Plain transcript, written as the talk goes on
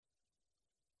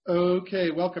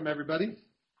Okay, welcome everybody.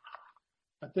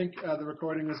 I think the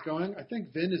recording is going. I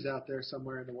think Vin is out there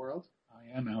somewhere in the world.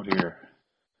 I am out here.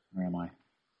 Where am I?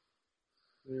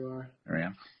 There you are. There I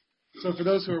am. So for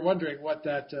those who are wondering what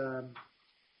that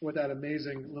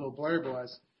amazing little blurb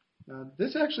was,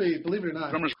 this actually, believe it or not,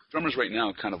 Drummers right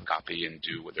now kind of copy and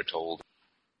do what they're told.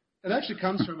 It actually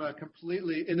comes from a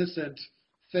completely innocent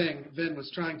thing Vin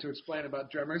was trying to explain about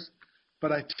drummers,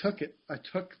 but I took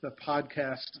the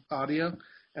podcast audio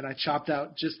and I chopped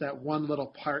out just that one little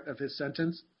part of his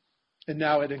sentence, and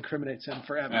now it incriminates him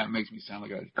forever. That makes me sound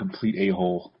like a complete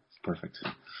a-hole. It's perfect.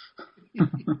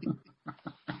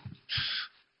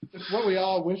 It's what we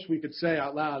all wish we could say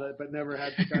out loud, but never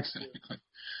had the guts to.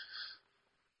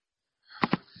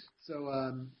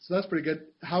 So that's pretty good.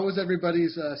 How was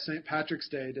everybody's St. Patrick's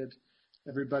Day? Did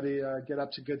everybody get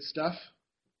up to good stuff?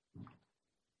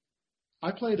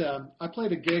 I played a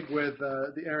gig with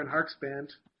the Aaron Harks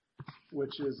Band,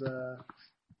 which is a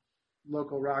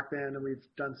local rock band, and we've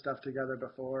done stuff together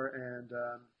before. And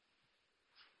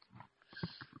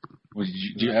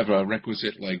do you have a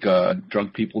requisite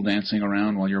drunk people dancing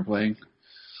around while you're playing?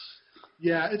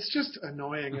 Yeah, it's just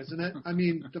annoying, isn't it? I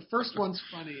mean, the first one's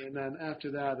funny, and then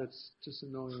after that, it's just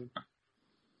annoying.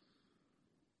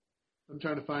 I'm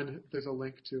trying to find if there's a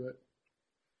link to it,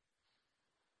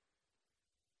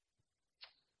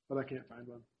 but I can't find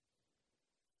one.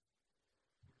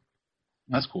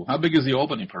 That's cool. How big is the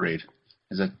Albany Parade?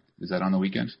 Is that on the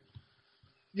weekend?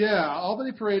 Yeah,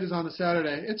 Albany Parade is on a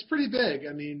Saturday. It's pretty big.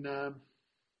 I mean, I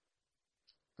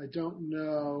don't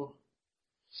know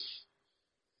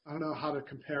how to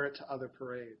compare it to other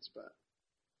parades, but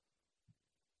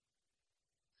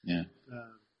yeah.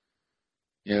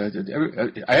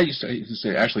 I used to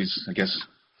say Ashley's, I guess,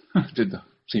 did the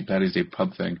St. Patty's Day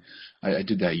pub thing. I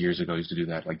did that years ago. I used to do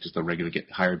that, like just a regular, get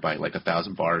hired by like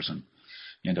 1,000 bars, and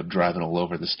you end up driving all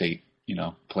over the state,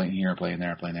 playing here, playing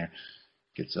there, playing there.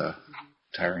 Gets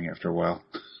tiring after a while.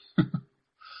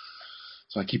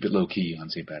 So I keep it low key on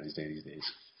St. Patty's Day these days.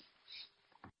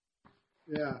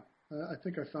 Yeah. I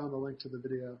think I found the link to the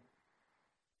video.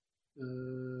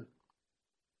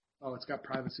 It's got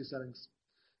privacy settings.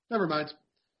 Never mind.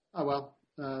 Oh, well.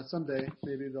 Someday,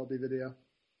 maybe there'll be video.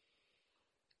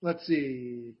 Let's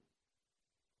see.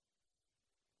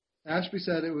 Ashby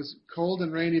said it was cold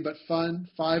and rainy but fun.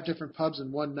 5 different pubs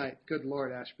in one night. Good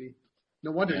Lord, Ashby.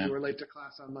 No wonder you were late to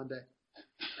class on Monday.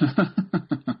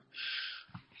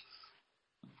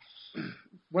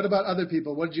 What about other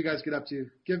people? What did you guys get up to?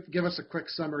 Give us a quick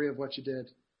summary of what you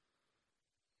did.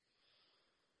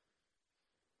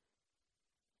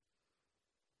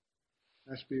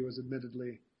 Ashby was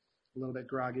admittedly a little bit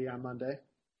groggy on Monday.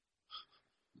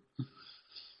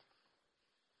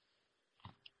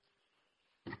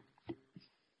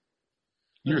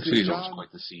 New York City is always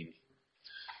quite the scene.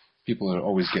 People are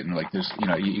always getting like this.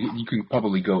 You can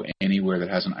probably go anywhere that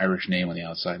has an Irish name on the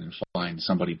outside and find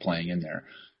somebody playing in there.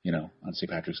 On St.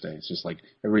 Patrick's Day. It's just like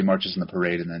everybody marches in the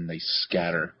parade and then they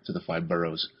scatter to the 5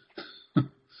 boroughs.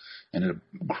 Ended up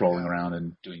crawling around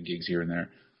and doing gigs here and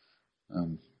there.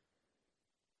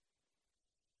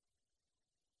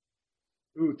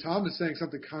 Tom is saying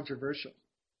something controversial.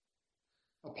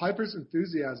 A piper's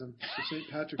enthusiasm for St.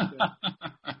 Patrick's Day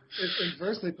is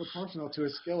inversely proportional to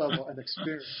his skill level and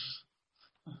experience.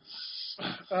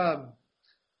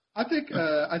 I think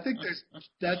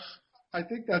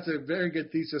that's a very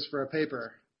good thesis for a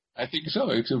paper. I think so.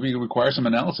 It requires some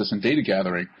analysis and data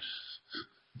gathering.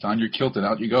 It's on your kilt and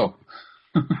out you go.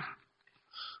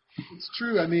 It's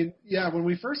true. I mean, when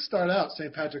we first start out,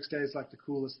 St. Patrick's Day is like the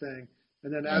coolest thing.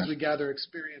 And then as we gather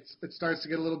experience, it starts to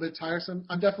get a little bit tiresome.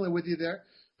 I'm definitely with you there.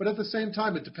 But at the same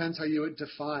time, it depends how you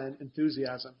define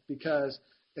enthusiasm. Because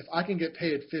if I can get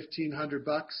paid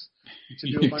 $1,500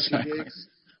 to do a bunch of gigs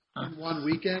in one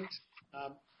weekend,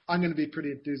 I'm going to be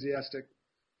pretty enthusiastic,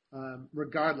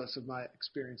 regardless of my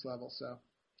experience level. So,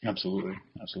 absolutely.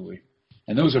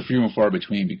 And those are few and far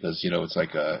between because it's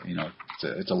like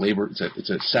it's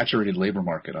a saturated labor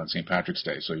market on St. Patrick's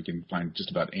Day. So you can find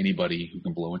just about anybody who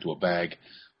can blow into a bag,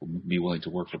 will be willing to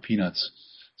work for peanuts.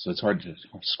 So it's hard to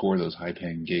score those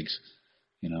high-paying gigs,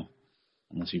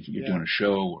 unless you're doing a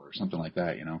show or something like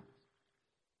that.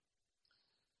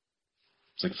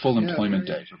 It's like full employment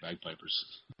day for bagpipers.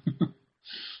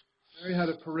 Mary had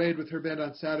a parade with her band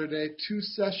on Saturday, 2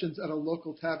 sessions at a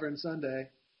local tavern Sunday,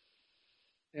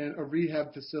 and a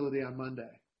rehab facility on Monday.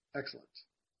 Excellent.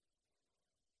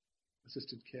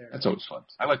 Assisted care. That's always fun.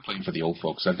 I like playing for the old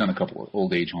folks. I've done a couple of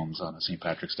old age homes on a St.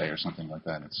 Patrick's Day or something like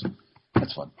that.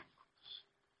 That's fun.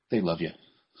 They love you.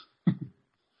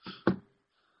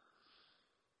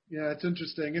 Yeah, it's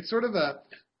interesting. It's sort of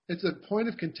it's a point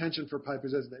of contention for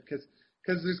pipers, isn't it?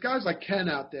 Because there's guys like Ken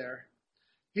out there.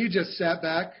 He just sat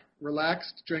back,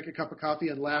 relaxed, drank a cup of coffee,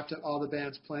 and laughed at all the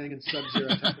bands playing in sub-zero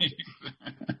temperatures.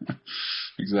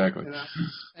 Exactly. You know?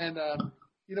 And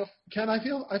Ken, I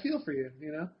feel for you.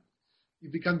 You know, you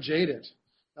become jaded,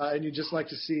 and you just like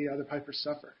to see other pipers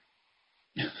suffer.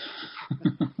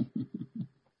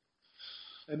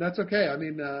 And that's okay. I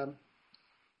mean, I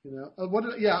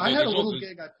had a little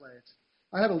gig I played.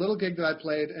 I had a little gig that I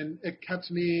played, and it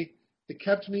kept me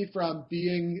from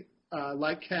being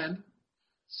like Ken,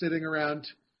 sitting around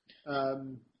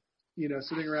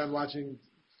watching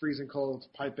freezing cold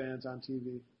pipe bands on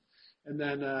TV. And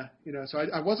then, so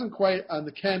I wasn't quite on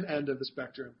the Ken end of the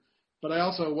spectrum, but I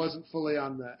also wasn't fully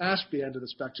on the Ashby end of the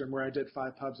spectrum where I did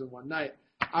 5 pubs in one night.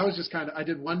 I was just I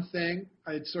did one thing.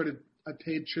 I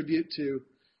paid tribute to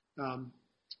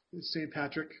St.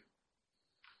 Patrick,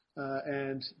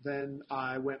 and then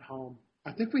I went home.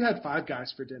 I think we had 5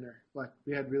 guys for dinner. Like,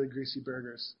 we had really greasy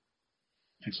burgers.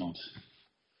 Excellent.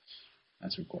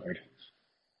 That's required.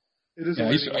 It is. Yeah,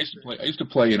 I used to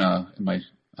play in my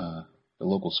the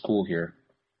local school here.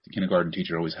 The kindergarten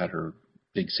teacher always had her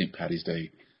big St. Patty's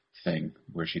Day thing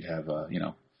where she'd have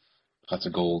pots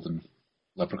of gold and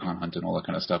leprechaun hunt and all that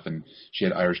kind of stuff, and she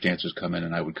had Irish dancers come in,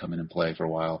 and I would come in and play for a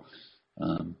while.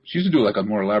 She used to do like a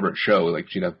more elaborate show. Like,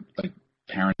 she'd have like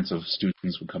parents of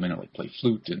students would come in and like play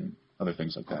flute and other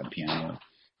things like that, piano.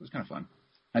 It was kind of fun.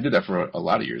 I did that for a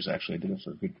lot of years, actually. I did it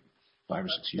for a good 5 or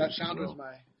 6 years.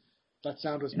 That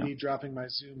sound was me dropping my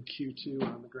Zoom Q2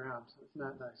 on the ground. It's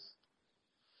not nice.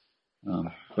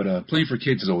 But playing for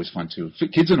kids is always fun too.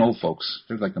 Kids and old folks,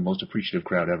 they're like the most appreciative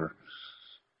crowd ever.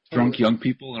 Drunk young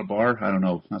people in a bar, I don't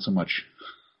know, not so much.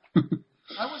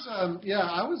 I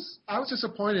was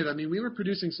disappointed. I mean, we were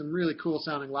producing some really cool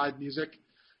sounding live music,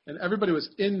 and everybody was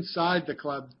inside the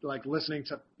club, like listening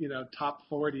to top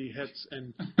 40 hits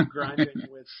and grinding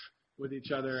with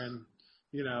each other and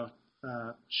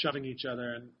shoving each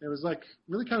other, and it was like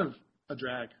really kind of a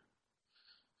drag.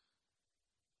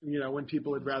 When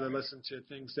people would rather listen to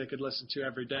things they could listen to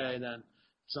every day than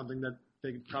something that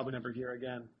they could probably never hear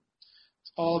again.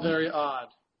 It's all very odd.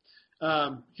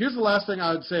 Here's the last thing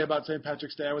I would say about St.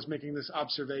 Patrick's Day. I was making this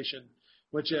observation,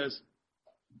 which is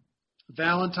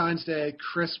Valentine's Day,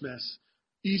 Christmas,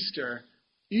 Easter,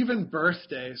 even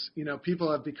birthdays.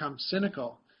 People have become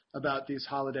cynical about these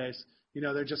holidays.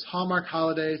 They're just Hallmark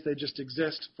holidays. They just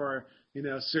exist for,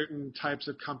 certain types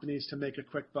of companies to make a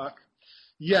quick buck.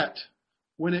 Yet,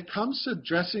 when it comes to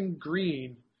dressing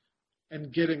green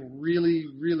and getting really,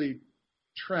 really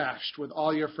trashed with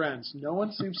all your friends, no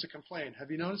one seems to complain.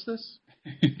 Have you noticed this?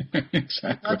 Exactly.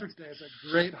 St. Patrick's Day is a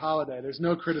great holiday. There's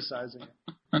no criticizing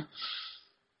it.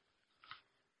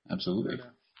 Absolutely.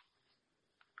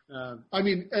 But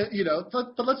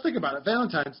let's think about it.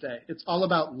 Valentine's Day, it's all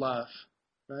about love,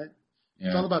 right? Yeah.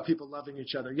 It's all about people loving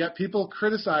each other. Yet people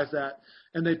criticize that,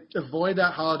 and they avoid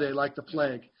that holiday like the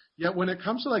plague. Yet when it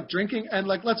comes to like drinking, and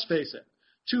like let's face it,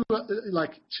 2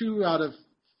 out of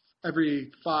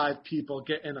every 5 people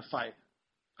get in a fight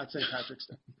at St. Patrick's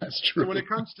Day. That's true. So when it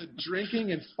comes to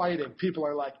drinking and fighting, people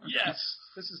are like, yes,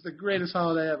 this is the greatest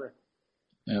holiday ever.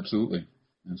 Absolutely.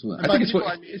 I think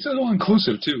it's a little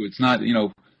inclusive too. It's not,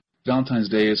 Valentine's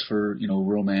Day is for,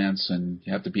 romance, and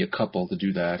you have to be a couple to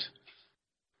do that.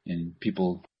 And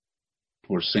people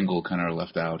who are single kind of are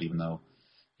left out, even though,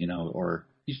 or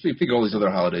you think all these other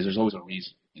holidays, there's always a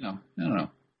reason. I don't know.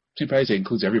 St. Patty's Day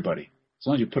includes everybody. As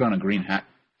long as you put on a green hat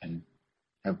and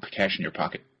have cash in your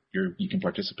pocket, you can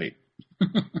participate.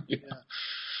 Yeah.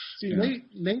 See,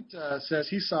 Nate says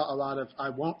he saw a lot of "I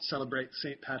won't celebrate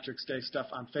St. Patrick's Day" stuff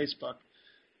on Facebook.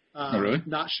 Oh, really?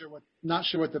 Not sure what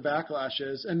the backlash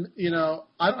is, and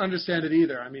I don't understand it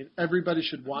either. I mean, everybody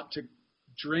should want to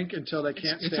drink until they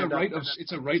can't stand up.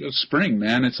 It's a rite of spring,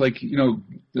 man. It's like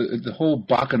the whole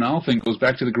Bacchanal thing goes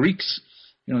back to the Greeks.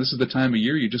 This is the time of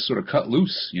year you just sort of cut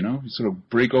loose. You sort of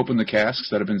break open the casks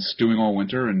that have been stewing all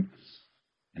winter and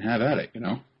have at it.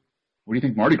 Where do you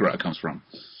think Mardi Gras comes from?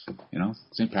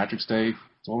 St. Patrick's Day.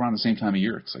 It's all around the same time of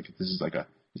year. It's like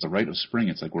it's a rite of spring.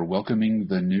 It's like we're welcoming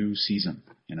the new season.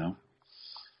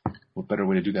 What better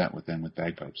way to do that than with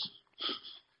bagpipes?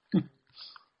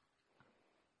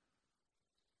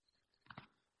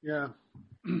 Yeah.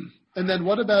 And then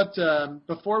what about,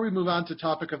 before we move on to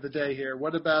topic of the day here,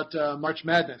 what about March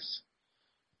Madness?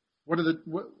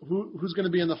 Who's going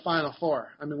to be in the Final Four?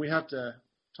 I mean, we have to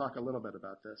talk a little bit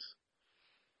about this.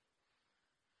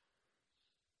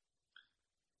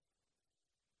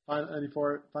 Final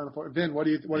Four. Vin, what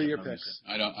are your picks?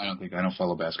 I don't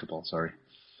follow basketball. Sorry.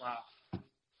 Wow.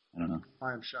 I don't know.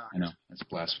 I am shocked. I know. That's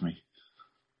blasphemy.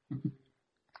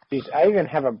 Jeez, I even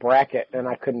have a bracket, and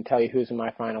I couldn't tell you who's in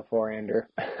my Final Four, Andrew.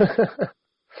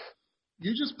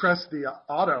 You just pressed the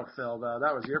autofill, though.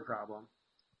 That was your problem.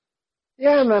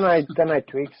 Yeah, and then I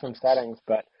tweaked some settings,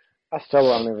 but I still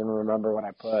don't even remember what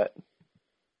I put.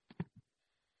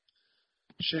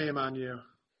 Shame on you.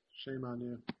 Shame on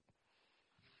you.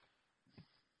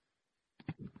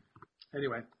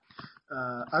 Anyway,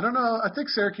 I don't know. I think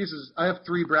Syracuse is – I have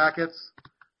 3 brackets.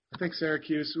 I think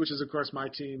Syracuse, which is, of course, my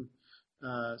team,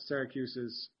 Syracuse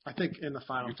is, I think, in the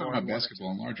Final Four. You're talking about basketball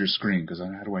on larger screen, because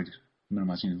how do I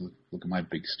minimize you? Look at my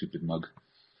big, stupid mug.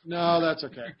 No, that's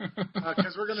okay.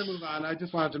 Because we're going to move on. I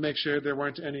just wanted to make sure there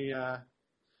weren't any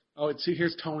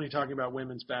here's Tony talking about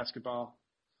women's basketball.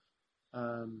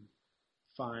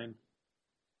 Fine.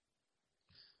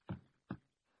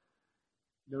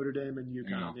 Notre Dame and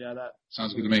UConn. Yeah, that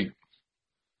sounds good to me.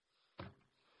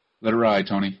 Let it ride,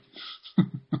 Tony.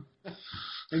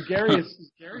 And Gary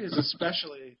is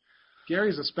especially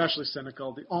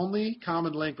cynical. The only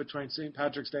common link between St.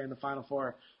 Patrick's Day and the Final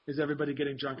Four is everybody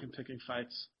getting drunk and picking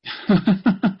fights.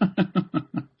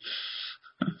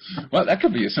 Well, that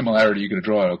could be a similarity you could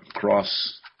draw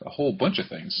across a whole bunch of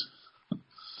things.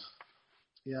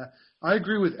 Yeah, I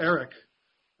agree with Eric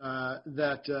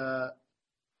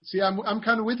see, I'm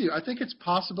kind of with you. I think it's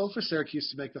possible for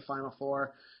Syracuse to make the Final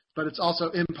Four, but it's also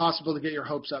impossible to get your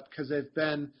hopes up because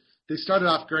they started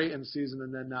off great in the season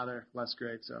and then now they're less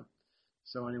great.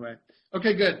 So anyway,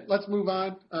 okay, good. Let's move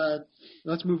on.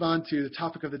 Let's move on to the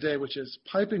topic of the day, which is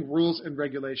piping rules and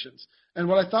regulations. And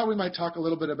what I thought we might talk a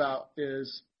little bit about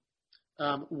is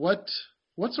what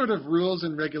sort of rules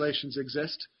and regulations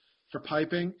exist for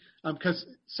piping, because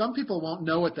some people won't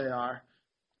know what they are.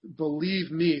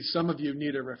 Believe me, some of you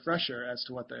need a refresher as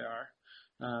to what they are.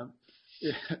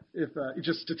 If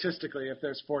just statistically, if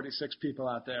there's 46 people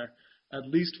out there, at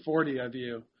least 40 of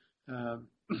you,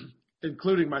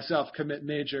 including myself, commit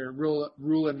major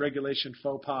rule and regulation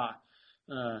faux pas,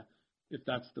 if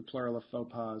that's the plural of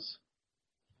faux pas.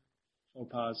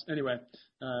 Faux pas. Anyway,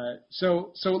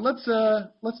 so let's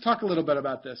talk a little bit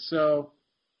about this. So,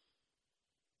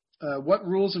 what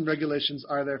rules and regulations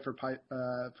are there for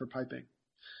piping?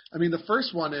 I mean, the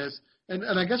first one is,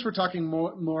 and I guess we're talking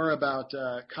more about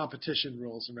competition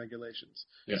rules and regulations.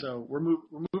 Yeah. So we're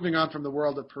moving on from the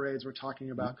world of parades. We're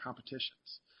talking about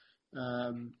competitions.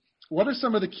 What are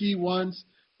some of the key ones?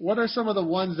 What are some of the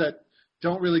ones that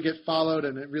don't really get followed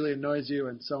and it really annoys you,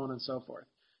 and so on and so forth?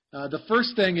 The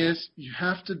first thing is you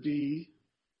have to be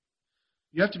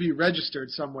registered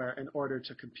somewhere in order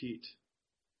to compete.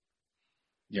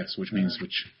 Yes, which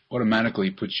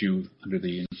automatically puts you under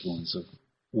the influence of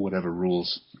whatever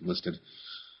rules listed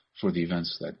for the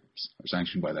events that are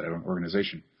sanctioned by that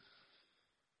organization.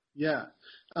 Yeah.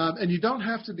 And you don't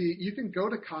have to be – you can go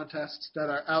to contests that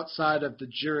are outside of the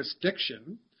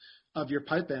jurisdiction of your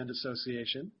pipe band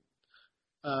association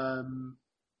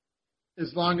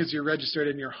as long as you're registered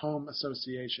in your home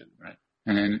association. Right.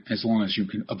 And then as long as you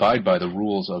can abide by the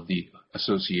rules of the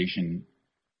association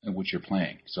in which you're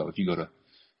playing. So if you go to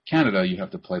Canada, you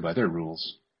have to play by their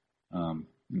rules and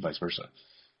vice versa.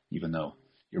 Even though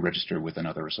you're registered with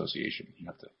another association, you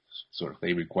have to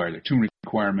they require their tune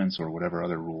requirements or whatever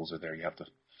other rules are there. You have to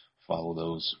follow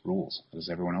those rules as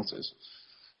everyone else is.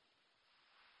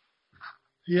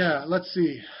 Yeah, let's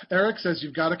see. Eric says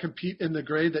you've got to compete in the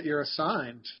grade that you're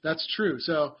assigned. That's true.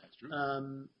 So,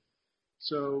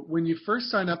 so when you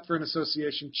first sign up for an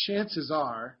association, chances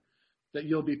are that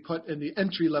you'll be put in the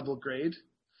entry-level grade.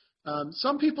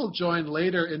 Some people join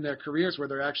later in their careers where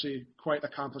they're actually quite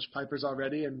accomplished pipers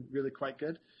already and really quite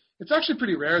good. It's actually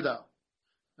pretty rare, though.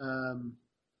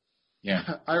 Yeah.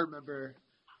 I remember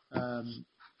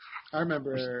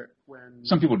when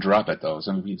some people drop it though.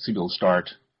 Some people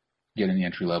start, get in the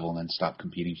entry level, and then stop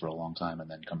competing for a long time, and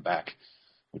then come back,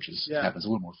 which happens a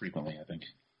little more frequently, I think.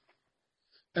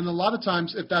 And a lot of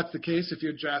times, if that's the case, if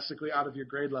you're drastically out of your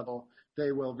grade level,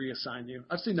 they will reassign you.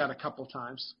 I've seen that a couple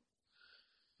times.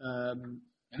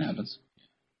 It happens.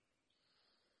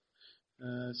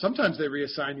 Sometimes they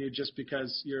reassign you just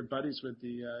because you're buddies with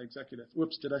the executive.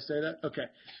 Whoops, did I say that? Okay.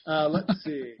 Let's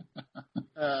see.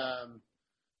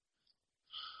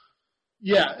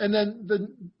 Yeah, and then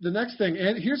the next thing,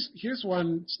 and here's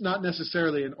one. It's not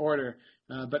necessarily in order,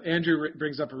 but Andrew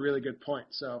brings up a really good point.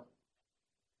 So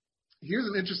here's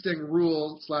an interesting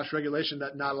rule / regulation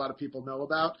that not a lot of people know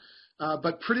about,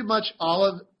 but pretty much all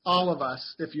of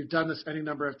us, if you've done this any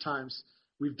number of times,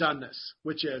 we've done this,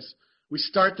 which is we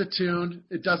start the tune,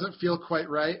 it doesn't feel quite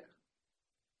right,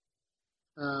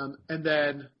 and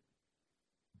then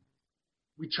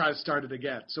we try to start it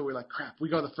again. So we're like, crap. We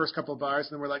go the first couple of bars,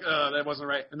 and then we're like, oh, that wasn't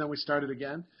right, and then we start it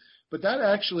again. but that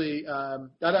actually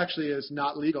is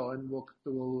not legal and will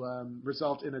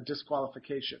result in a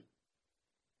disqualification.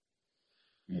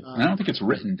 Yeah. And I don't think it's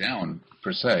written down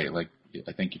per se. Like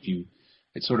I think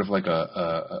it's sort of like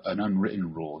an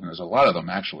unwritten rule, and there's a lot of them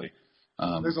actually.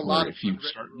 There's a lot of if you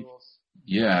unwritten rules.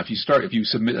 Yeah, if you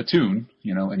submit a tune,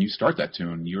 and you start that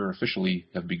tune, you're officially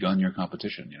have begun your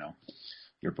competition,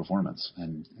 your performance,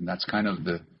 and that's kind of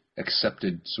the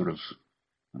accepted sort of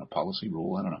policy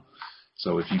rule. I don't know.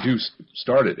 So if you do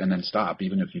start it and then stop,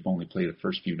 even if you've only played the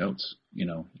first few notes,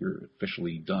 you're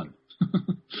officially done.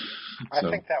 I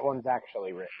think that one's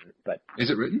actually written, but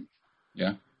is it written?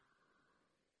 Yeah.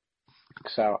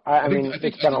 So I mean,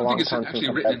 it's been a long time since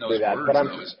I've read through that, but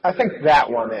I think that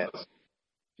one is.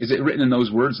 Is it written in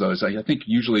those words though? I think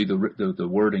usually the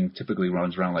wording typically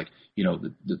runs around like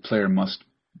the player must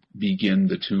begin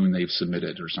the tune they've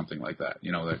submitted or something like that.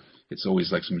 It's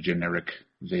always like some generic,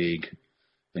 vague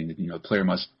thing that the player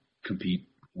must compete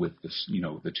with this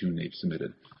the tune they've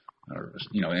submitted. Or,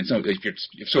 and so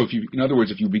if you, in other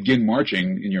words, if you begin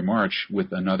marching in your march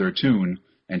with another tune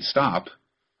and stop,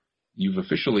 you've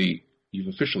officially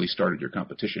started your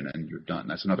competition and you're done.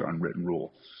 That's another unwritten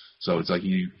rule. So it's like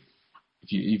you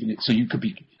could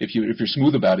be, if you're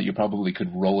smooth about it, you probably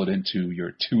could roll it into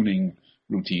your tuning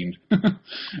routine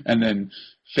and then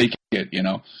fake it,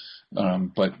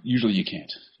 but usually you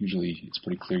can't. Usually it's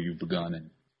pretty clear you've begun and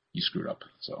you screwed up.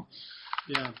 So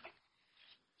yeah.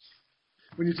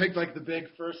 When you take like the big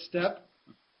first step.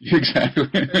 Exactly.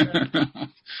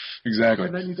 Exactly.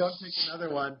 And then you don't take another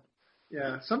one.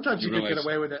 Yeah. Sometimes you can get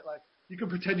away with it. Like you can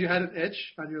pretend you had an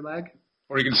itch on your leg.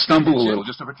 Or you can stumble a little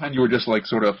just to pretend you were just like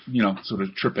sort of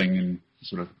tripping and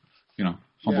sort of,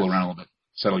 fumble around a little bit,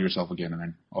 settle yourself again, and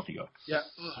then off you go. Yeah.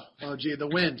 Oh, gee, the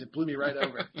wind. It blew me right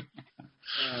over.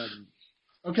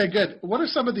 Okay, good. What are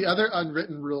some of the other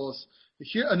unwritten rules?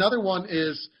 Here, another one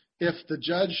is if the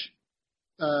judge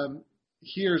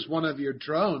hears one of your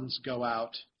drones go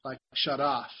out, like shut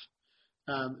off,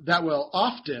 that will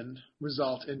often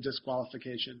result in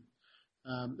disqualification.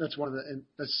 That's one of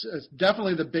it's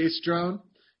definitely the bass drone.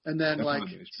 And then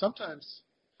sometimes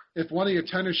if one of your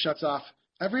tenors shuts off,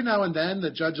 every now and then the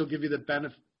judge will give you the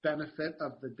benefit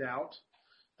of the doubt.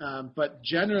 But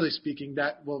generally speaking,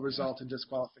 that will result in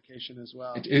disqualification as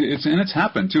well. It's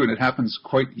happened too, and it happens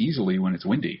quite easily when it's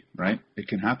windy, right? It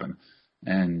can happen.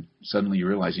 And suddenly you're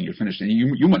realizing you're finished, and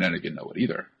you might not even know it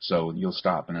either. So you'll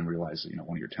stop and then realize that,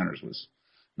 one of your tenors was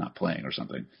not playing or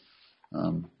something.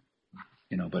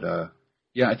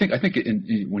 Yeah, I think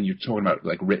when you're talking about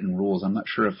like written rules, I'm not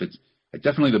sure if it's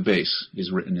definitely the bass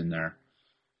is written in there.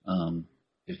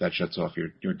 If that shuts off,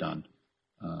 you're done.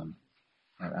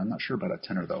 I'm not sure about a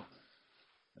tenor though.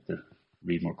 I have to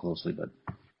read more closely, but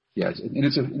yeah,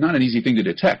 it's not an easy thing to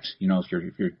detect. If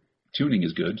your tuning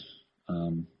is good,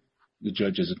 the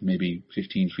judge is maybe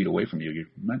 15 feet away from you. You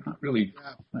might not really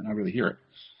hear it.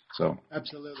 So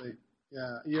absolutely,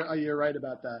 yeah, you're right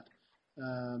about that.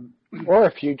 Or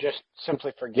if you just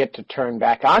simply forget to turn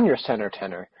back on your center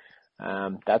tenor,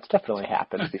 that's definitely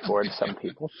happened before to some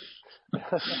people,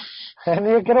 and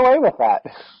you get away with that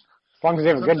as long as you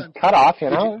have a good cutoff,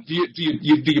 Do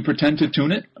you pretend to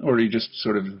tune it, or you just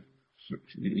sort of?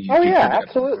 Oh yeah,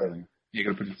 absolutely. You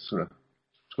got to sort of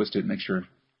twist it, make sure,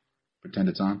 pretend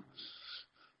it's on.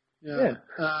 Yeah.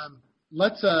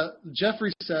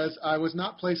 Jeffrey says, I was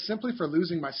not placed simply for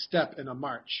losing my step in a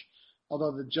march.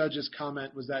 Although the judge's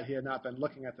comment was that he had not been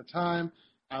looking at the time,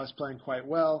 I was playing quite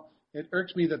well. It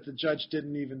irked me that the judge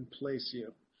didn't even place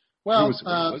you. Well,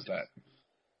 what was that?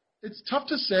 It's tough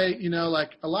to say.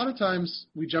 Like a lot of times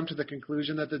we jump to the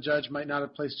conclusion that the judge might not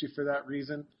have placed you for that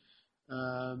reason.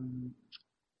 I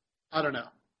don't know.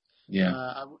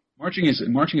 Yeah. Marching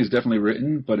is definitely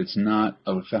written, but it's not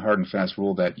a hard and fast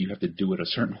rule that you have to do it a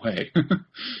certain way.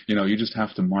 You just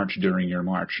have to march during your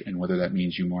march, and whether that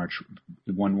means you march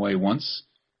one way once,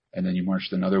 and then you march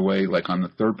another way, like on the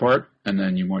third part, and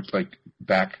then you march like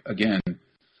back again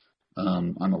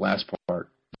on the last part.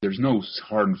 There's no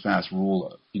hard and fast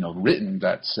rule, written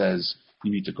that says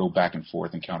you need to go back and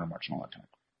forth and counter march and all that kind of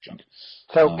junk.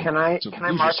 So can I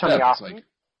march on the off?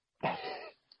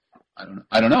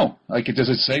 I don't know. Like, does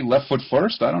it say left foot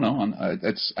first? I don't know.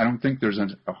 I don't think there's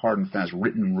a hard and fast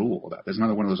written rule of that. There's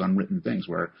another one of those unwritten things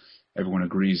where everyone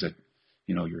agrees that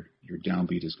your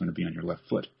downbeat is going to be on your left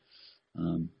foot.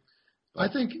 I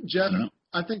think Jeff,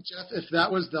 if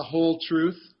that was the whole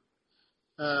truth,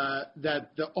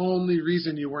 that the only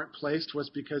reason you weren't placed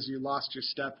was because you lost your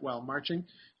step while marching,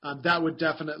 that would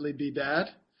definitely be bad.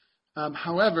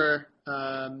 However,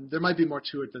 there might be more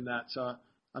to it than that. So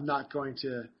I'm not going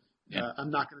to.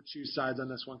 I'm not going to choose sides on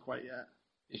this one quite yet.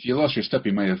 If you lost your step,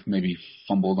 you might have maybe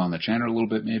fumbled on the chanter a little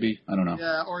bit, maybe. I don't know.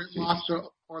 Yeah, or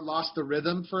lost the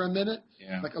rhythm for a minute.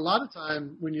 Yeah. Like a lot of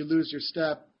time when you lose your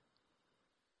step,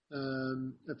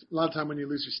 it's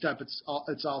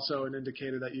also an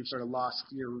indicator that you've sort of lost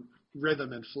your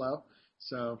rhythm and flow.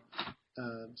 So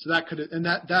that could, and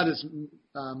that is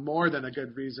more than a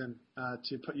good reason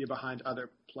to put you behind other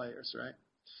players, right?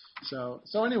 So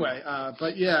anyway,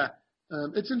 but yeah,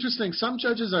 it's interesting. Some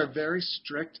judges are very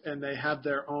strict and they have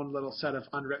their own little set of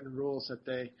unwritten rules that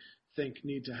they think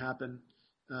need to happen,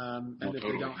 and if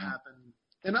they don't happen.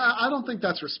 And I don't think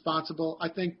that's responsible. I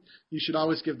think you should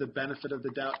always give the benefit of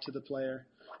the doubt to the player.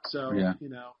 So, yeah.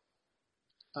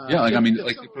 For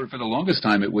the longest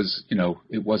time, it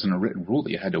wasn't a written rule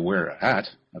that you had to wear a hat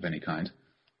of any kind.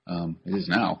 It is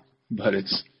now, but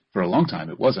for a long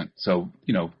time it wasn't. So,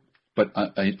 but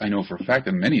I know for a fact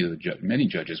that many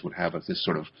judges would have this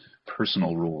sort of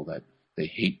personal rule that they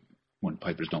hate when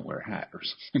pipers don't wear a hat or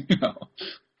something,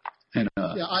 And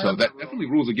so that definitely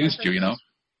rules against you,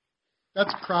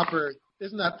 That's proper.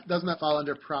 Doesn't that fall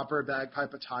under proper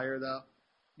bagpipe attire, though?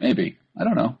 Maybe. I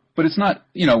don't know. But it's not,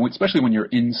 especially when you're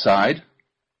inside,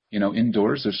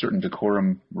 indoors, there's certain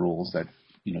decorum rules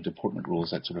deportment rules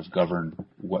that sort of govern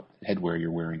what headwear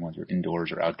you're wearing, whether you're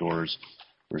indoors or outdoors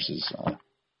versus,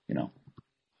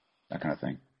 that kind of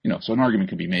thing. So an argument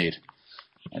can be made,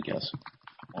 I guess,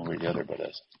 one way or the other, but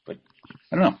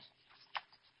I don't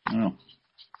know.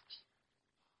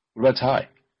 What about tie,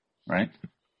 right?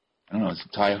 I don't know. Is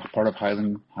tie part of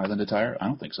Highland attire? I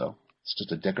don't think so. It's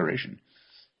just a decoration,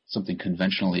 something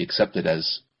conventionally accepted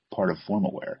as part of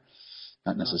formal wear,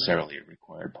 not necessarily a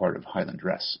required part of Highland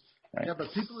dress, right? Yeah,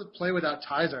 but people that play without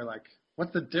ties are like,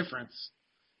 what's the difference?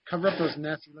 Cover up those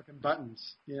nasty-looking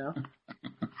buttons,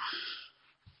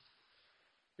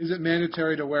 Is it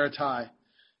mandatory to wear a tie?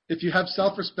 If you have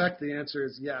self-respect, the answer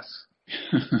is yes.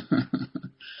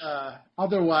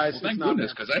 Otherwise, thank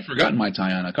goodness, because I've forgotten my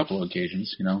tie on a couple of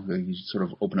occasions. You sort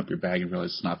of open up your bag and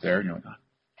realize it's not there, and you're like, oh,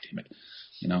 damn it,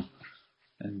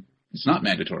 and it's not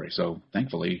mandatory. So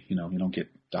thankfully, you don't get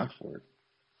docked for it.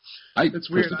 It's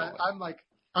weird. I'm like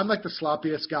the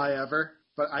sloppiest guy ever,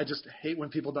 but I just hate when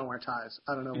people don't wear ties.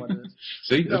 I don't know what it is.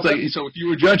 See, so if you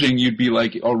were judging, you'd be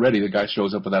like, already the guy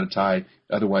shows up without a tie,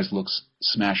 otherwise looks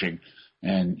smashing,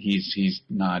 and he's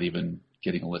not even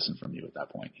getting a listen from you at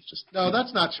that point. He's just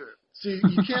that's not true. See,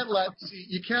 you can't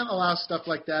allow stuff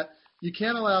like that. You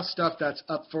can't allow stuff that's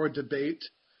up for debate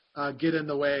get in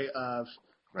the way of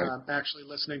actually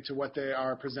listening to what they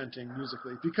are presenting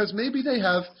musically, because maybe they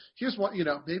have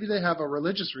maybe they have a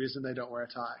religious reason they don't wear a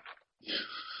tie.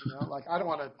 Like I don't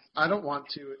want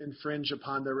to infringe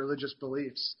upon their religious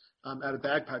beliefs at a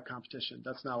bagpipe competition.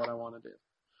 That's not what I want to do.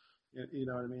 You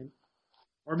know what I mean?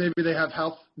 Or maybe they have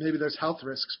maybe there's health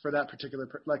risks for that particular,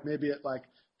 maybe it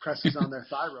presses on their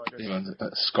thyroid or something.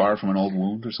 A scar from an old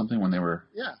wound or something when they were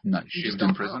not shivved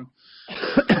in prison.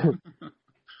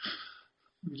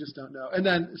 You just don't know. And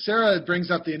then Sarah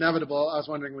brings up the inevitable. I was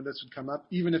wondering when this would come up,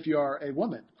 even if you are a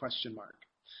woman, ?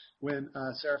 When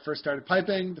Sarah first started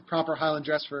piping, the proper Highland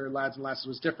dress for lads and lasses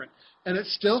was different. And it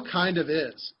still kind of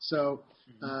is. So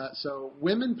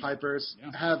women pipers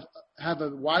have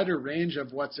a wider range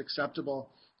of what's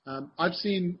acceptable. I've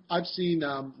seen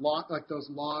long, those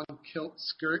long kilt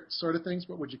skirt sort of things.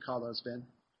 What would you call those, Ben?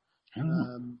 I don't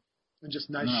know. And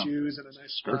just nice shoes and a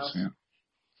nice skirts. Yeah.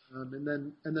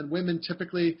 And then women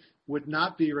typically would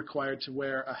not be required to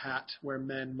wear a hat where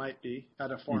men might be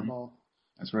at a formal.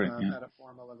 That's right. At a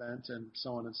formal event and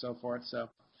so on and so forth. So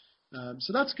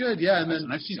that's good. Yeah. And then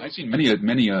I've seen many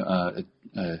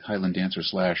Highland dancer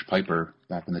 / piper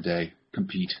back in the day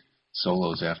compete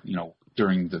solos after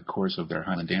during the course of their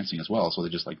Highland dancing as well. So they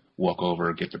just walk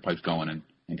over, get their pipes going, and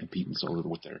compete in solo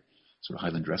with their sort of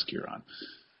Highland dress gear on.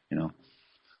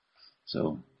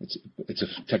 So it's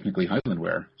technically Highland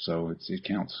wear, so it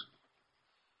counts.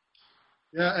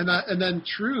 Yeah, and then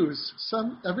trews.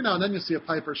 Every now and then you'll see a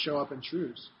piper show up in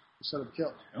trews instead of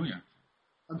kilt. Oh yeah.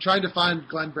 I'm trying to find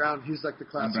Glenn Brown. He's like the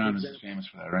classic. Glenn Brown example. is famous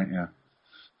for that, right? Yeah.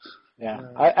 Yeah,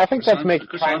 I think that's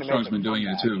Chris Armstrong's been doing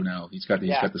it too now. He's got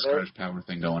the Scottish power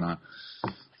thing going on.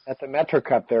 At the Metro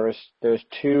Cup, there's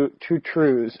two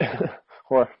trews,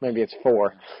 or maybe it's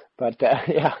 4, but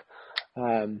there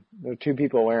are 2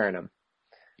 people wearing them.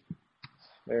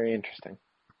 Very interesting.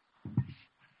 I'm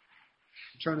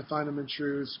trying to find them in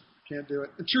trews. Can't do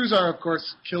it. The trews are, of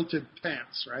course, kilted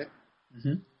pants, right?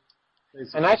 Mm-hmm.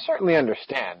 And I certainly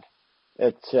understand.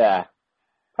 It's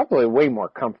probably way more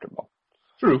comfortable.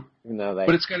 True. Even though they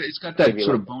But it's got that maybe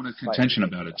sort of look bone of slightly contention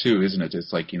about it too, isn't it?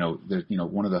 It's like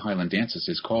one of the Highland dances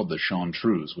is called the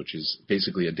Chanteuse, which is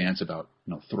basically a dance about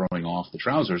throwing off the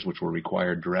trousers, which were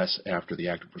required dress after the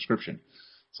act of prescription.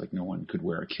 It's like no one could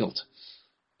wear a kilt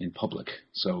in public,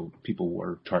 so people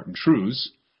wore tartan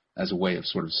trews as a way of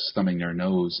sort of stumming their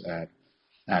nose at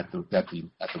the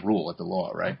rule, at the law,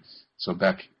 right? So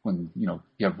back when you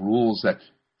have rules that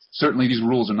certainly these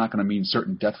rules are not going to mean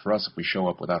certain death for us if we show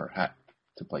up without our hat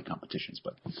to play competitions,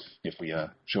 but if we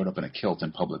showed up in a kilt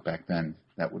in public back then,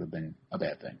 that would have been a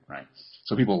bad thing, right?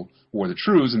 So people wore the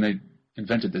trews, and they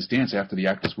invented this dance after the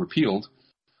act was repealed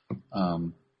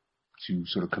to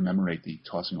sort of commemorate the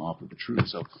tossing off of the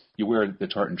trews. So you wear the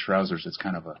tartan trousers. It's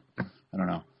kind of I don't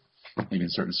know, maybe in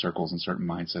certain circles and certain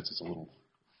mindsets, it's a little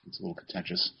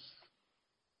contentious.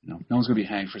 No one's going to be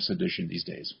hanged for sedition these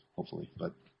days, hopefully,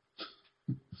 but.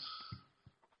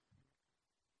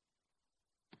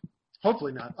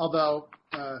 Hopefully not. Although,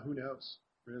 who knows,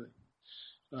 really.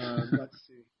 Let's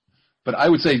see. But I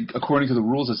would say, according to the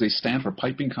rules as they stand for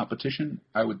piping competition,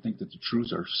 I would think that the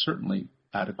trews are certainly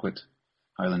adequate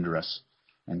Highland dress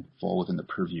and fall within the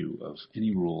purview of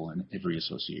any rule and every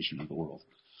association of the world,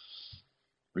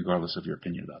 regardless of your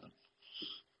opinion about them.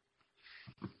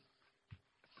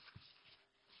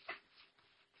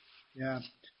 Yeah.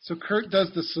 So Kurt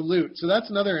does the salute. So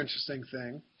that's another interesting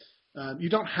thing. You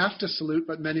don't have to salute,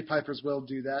 but many pipers will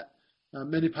do that.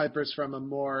 Many pipers from a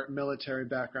more military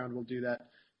background will do that.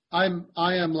 I'm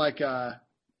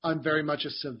very much a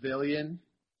civilian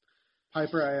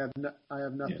piper. I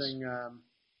have nothing. Yes.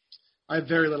 I have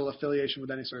very little affiliation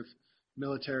with any sort of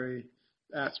military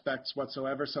aspects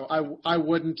whatsoever. So I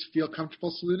wouldn't feel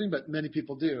comfortable saluting, but many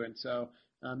people do, and so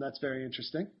that's very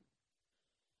interesting.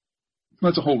 Well,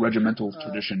 that's a whole regimental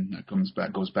tradition that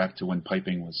goes back to when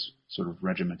piping was sort of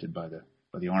regimented by the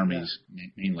armies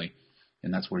mainly,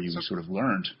 and that's where you sort of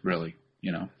learned really,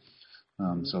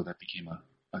 So that became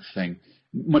a thing,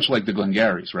 much like the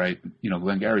Glengarrys, right?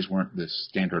 Glengarrys weren't the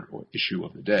standard issue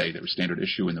of the day; they were standard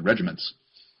issue in the regiments,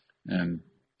 and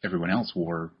everyone else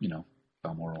wore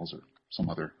Balmorals or some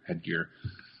other headgear.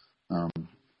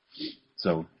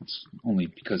 So it's only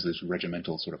because of this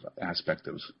regimental sort of aspect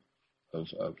of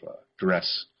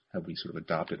dress have we sort of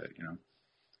adopted it, I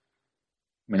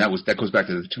mean, that goes back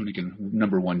to the tunic and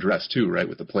number one dress too, right?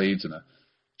 With the plaids and the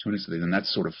tunics, and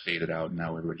that's sort of faded out. And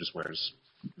now everybody just wears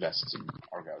vests and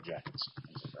argyle jackets,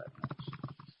 things like that.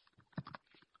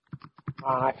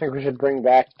 I think we should bring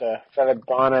back the feathered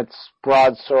bonnets,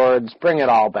 broadswords, bring it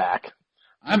all back.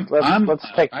 Let's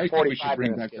take I think we should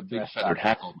bring back the big feathered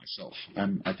hackle myself.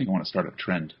 I think I want to start a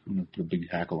trend. I'm going to put a big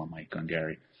hackle on my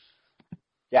Glengarry.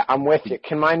 Yeah, I'm with you.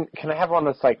 Can I have one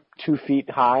that's like 2 feet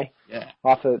high? Yeah.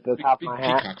 Off the top of my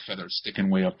hat? Big peacock feathers sticking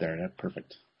way up there. That's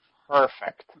perfect.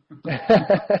 Perfect.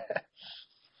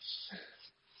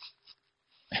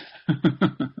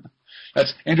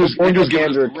 That's Andrew's giving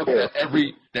us a look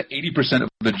that 80% of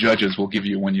the judges will give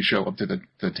you when you show up to the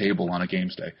table on a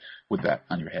games day with that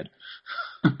on your head.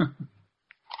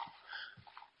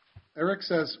 Eric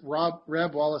says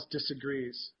Rab Wallace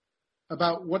disagrees.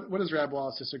 About what does Rab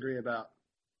Wallace disagree about?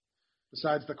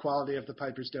 Besides the quality of the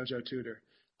Piper's Dojo tutor.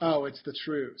 Oh, it's the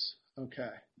trews.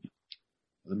 Okay.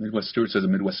 The Midwest Stewart says the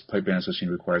Midwest Pipe Band Association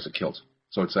requires a kilt.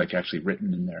 So it's like actually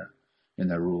written in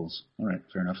their rules. All right,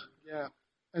 fair enough. Yeah.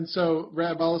 And so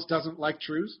Rab Wallace doesn't like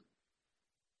trews?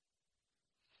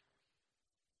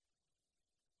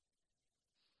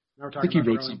 I think he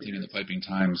wrote something in the Piping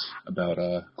Times about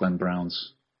Glenn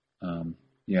Brown's,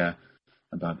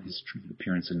 about his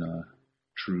appearance in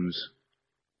trews.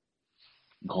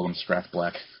 Call them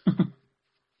Strathblack.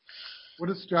 What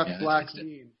does Strathblack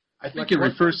mean? I think it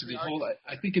refers to the whole.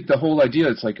 I think the whole idea.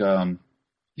 It's like, I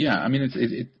mean, I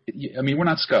mean, we're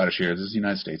not Scottish here. This is the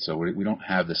United States, so we don't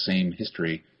have the same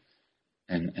history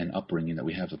and upbringing that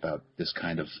we have about this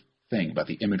kind of thing, about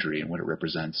the imagery and what it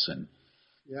represents, and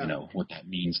what that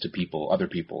means to people, other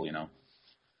people.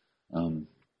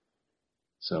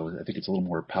 So I think it's a little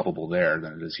more palpable there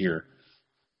than it is here.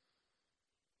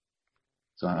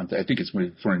 So I think it's for.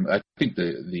 I think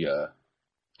the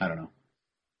I don't know,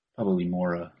 probably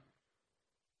more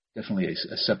definitely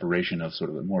a separation of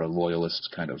sort of a more loyalist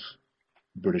kind of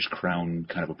British Crown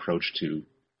kind of approach to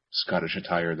Scottish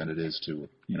attire than it is to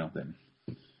than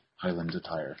Highland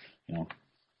attire.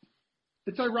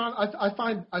 It's ironic. I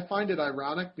find it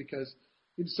ironic because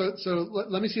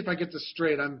let me see if I get this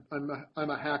straight. I'm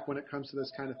a hack when it comes to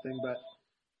this kind of thing, but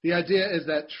the idea is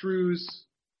that trews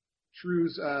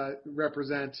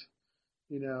represent,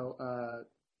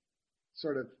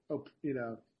 sort of,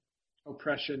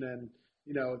 oppression, and,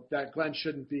 that Glenn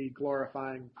shouldn't be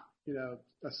glorifying,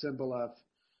 a symbol of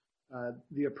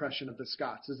the oppression of the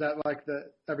Scots. Is that like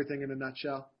everything in a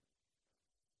nutshell?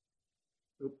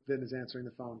 Oop, Vin is answering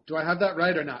the phone. Do I have that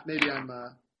right or not? Maybe I'm.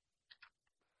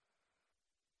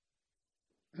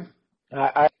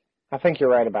 I think you're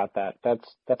right about that.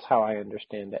 That's how I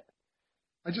understand it.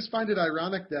 I just find it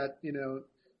ironic that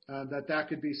that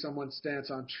could be someone's stance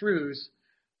on truths,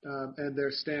 and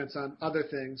their stance on other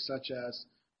things such as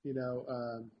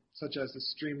such as the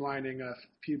streamlining of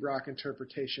Pibroch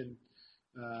interpretation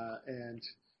and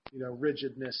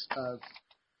rigidness of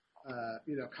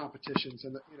competitions,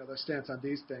 and their stance on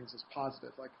these things is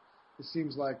positive. Like it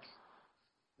seems like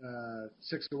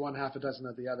 6 to 1, half a dozen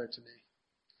of the other to me.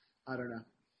 I don't know.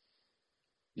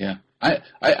 Yeah,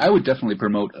 I would definitely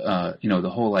promote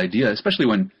the whole idea, especially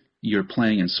when you're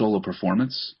playing in solo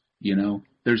performance.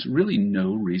 There's really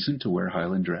no reason to wear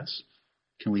Highland dress.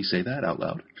 Can we say that out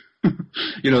loud?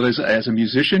 There's, as a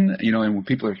musician, and when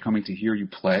people are coming to hear you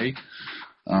play,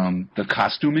 the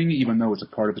costuming, even though it's a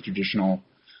part of the traditional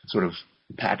sort of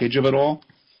package of it all,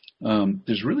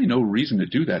 there's really no reason to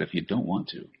do that if you don't want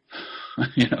to.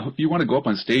 If you want to go up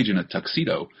on stage in a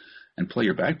tuxedo and play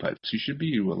your bagpipes, you should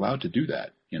be allowed to do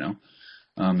that.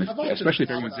 Especially if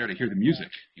everyone's there to hear the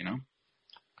music.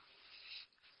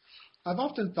 I've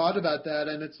often thought about that,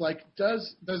 and it's like,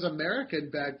 does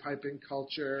American bagpiping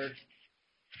culture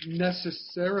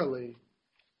necessarily,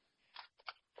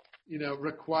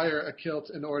 require a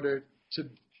kilt in order to,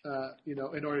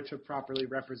 properly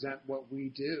represent what we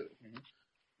do?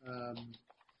 Mm-hmm.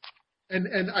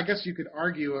 And I guess you could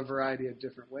argue a variety of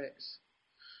different ways.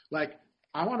 Like,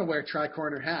 I want to wear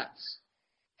tri-corner hats.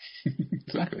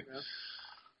 Exactly.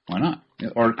 Why not?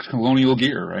 Or colonial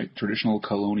gear, right? Traditional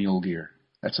colonial gear.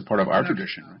 That's a part of our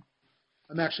tradition, right?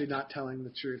 I'm actually not telling the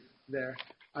truth there.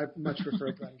 I much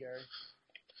prefer Glengarry.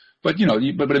 But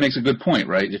but it makes a good point,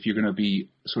 right? If you're going to be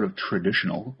sort of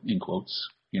traditional, in quotes,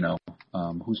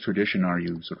 whose tradition are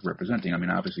you sort of representing? I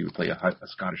mean, obviously, we play a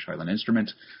Scottish Highland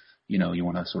instrument. You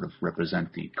want to sort of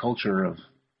represent the culture of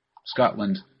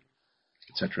Scotland,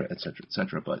 et cetera, et cetera, et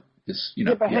cetera. But this,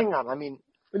 hang on. I mean,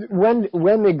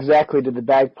 when exactly did the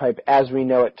bagpipe, as we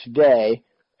know it today,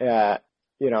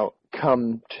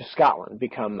 come to Scotland,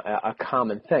 become a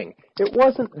common thing? It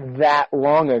wasn't that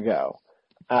long ago,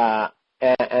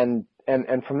 and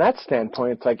from that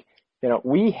standpoint, it's like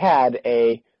we had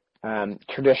a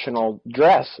traditional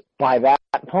dress by that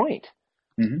point.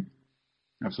 Mm-hmm.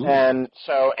 Absolutely.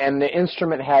 And the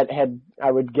instrument had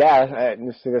I would guess.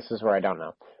 This is where I don't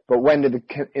know. But when did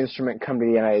the instrument come to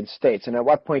the United States, and at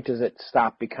what point does it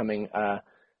stop becoming a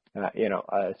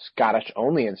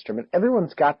Scottish-only instrument?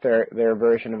 Everyone's got their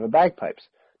version of a bagpipes.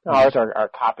 Now, ours are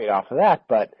copied off of that,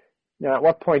 but at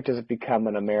what point does it become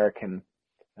an American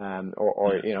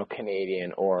or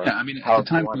Canadian or at the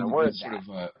time sort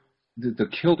of the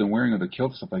kilt and wearing of the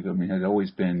kilt stuff like that, had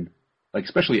always been like,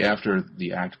 especially after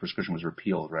the Act of Prescription was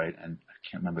repealed, right? And I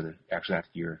can't remember the exact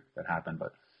year that happened,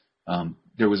 but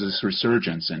there was this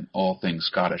resurgence in all things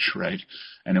Scottish, right?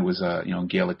 And it was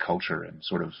Gaelic culture and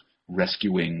sort of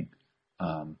rescuing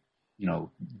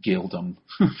Gaeldom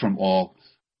from all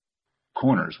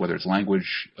corners, whether it's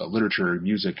language, literature,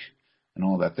 music, and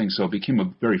all that thing. So it became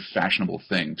a very fashionable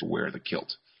thing to wear the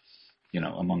kilt,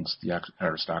 amongst the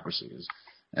aristocracy.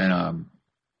 And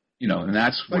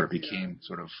that's where it became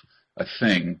sort of a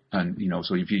thing. And,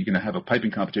 so if you're going to have a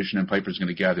piping competition and pipers are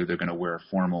going to gather, they're going to wear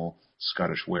formal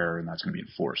Scottish wear, and that's going to be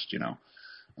enforced,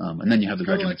 And then you have the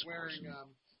regiments.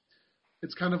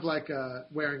 It's kind of like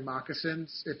wearing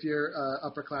moccasins if you're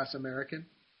upper class American.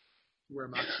 You wear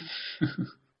moccasins.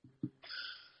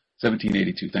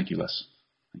 1782. Thank you, Les.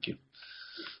 Thank you.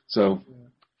 So,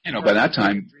 by that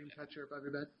time. Dream catcher above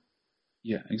your bed.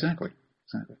 Yeah, exactly.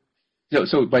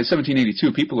 So by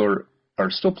 1782, people are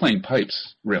still playing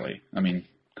pipes, really. I mean,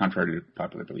 contrary to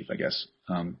popular belief, I guess.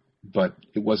 But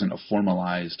it wasn't a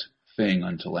formalized thing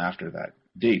until after that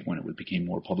date, when it became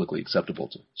more publicly acceptable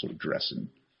to sort of dress in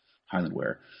Highland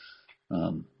wear.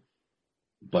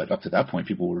 But up to that point,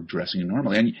 people were dressing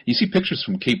normally. And you see pictures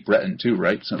from Cape Breton, too,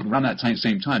 right? So around that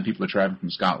same time, people are traveling from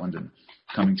Scotland and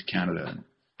coming to Canada. And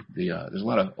there's a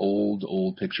lot of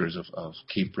old pictures of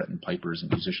Cape Breton pipers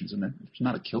and musicians, and there's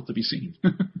not a kilt to be seen,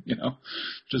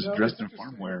 just dressed in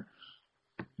farm wear.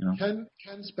 Ken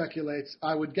speculates,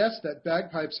 I would guess that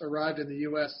bagpipes arrived in the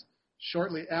U.S.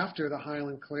 shortly after the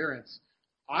Highland clearance.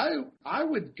 I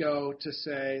would go to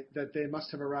say that they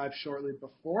must have arrived shortly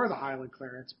before the Highland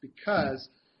clearance, because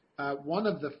one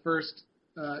of the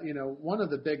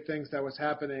big things that was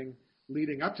happening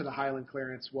leading up to the Highland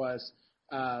clearance was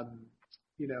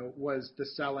the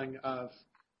selling of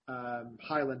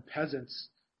Highland peasants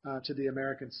to the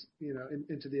Americans,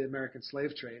 into the American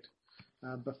slave trade.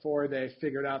 before they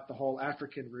figured out the whole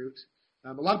African route.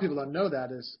 A lot of people don't know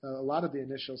that is a lot of the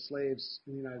initial slaves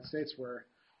in the United States were,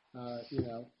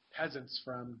 peasants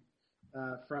from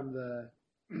the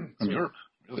From Europe,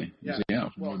 really.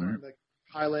 From from the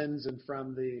Highlands and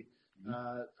from the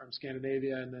from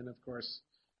Scandinavia, and then of course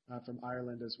from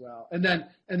Ireland as well. And then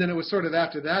it was sort of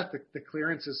after that the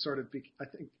clearances sort of I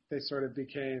think they sort of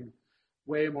became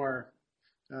way more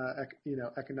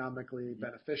economically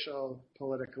beneficial,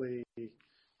 politically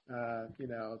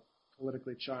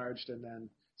politically charged, and then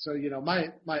so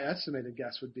my estimated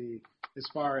guess would be, as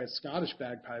far as Scottish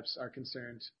bagpipes are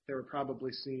concerned, they were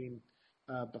probably seen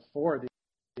before the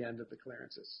end of the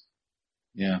clearances.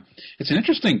 Yeah, it's an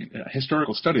interesting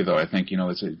historical study, though. I think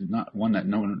it's not one that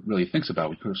no one really thinks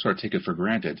about. We could sort of take it for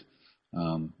granted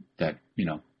that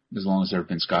as long as there have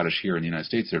been Scottish here in the United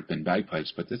States, there have been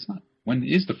bagpipes. But it's not. When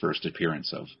is the first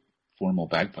appearance of formal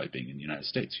bagpiping in the United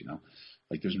States?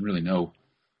 Like there's really no.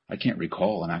 I can't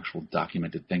recall an actual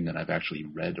documented thing that I've actually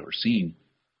read or seen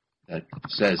that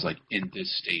says like in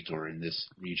this state or in this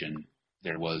region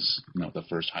there was the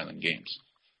first Highland Games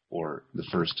or the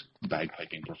first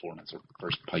bagpiping performance or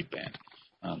first pipe band.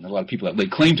 A lot of people that lay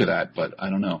claim to that, but I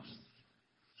don't know.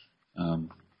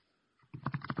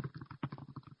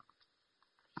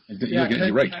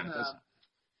 You're right.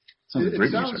 Sounds like a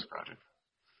great research project.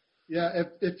 Yeah,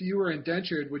 if you were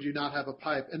indentured, would you not have a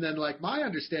pipe? And then, like, my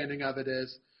understanding of it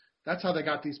is that's how they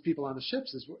got these people on the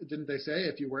ships. Didn't they say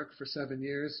if you work for 7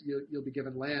 years, you'll be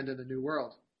given land in the New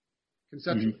World,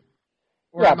 conceptually? Mm-hmm.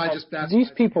 Or am I just these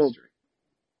people? History?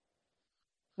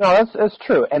 No, that's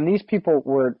true. And these people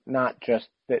were not just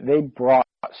they brought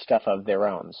stuff of their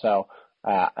own. So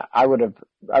I would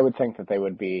think that they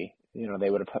would be they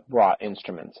would have brought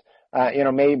instruments.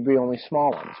 Maybe only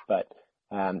small ones, but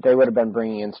they would have been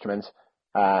bringing instruments.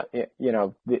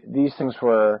 These things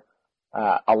were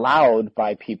allowed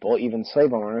by people, even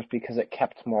slave owners, because it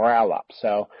kept morale up.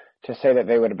 So to say that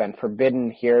they would have been forbidden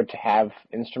here to have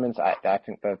instruments, I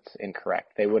think that's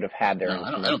incorrect. They would have had their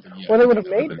instruments, I don't think, or they would have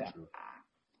made them.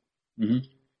 Mm-hmm.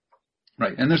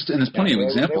 Right, and there's plenty of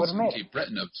examples in Cape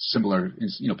Breton of similar,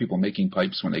 people making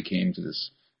pipes when they came to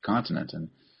this continent, and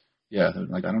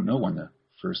I don't know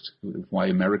why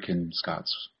American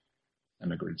Scots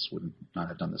immigrants would not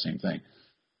have done the same thing.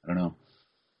 I don't know.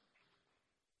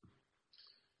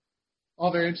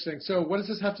 All very interesting. So what does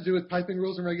this have to do with piping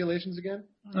rules and regulations again?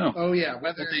 No. Oh yeah,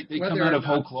 they come out of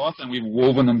whole cloth, and we've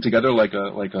woven them together like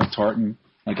a tartan,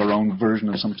 like our own version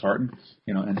of some tartan,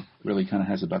 and it really kind of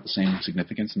has about the same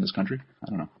significance in this country. I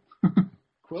don't know.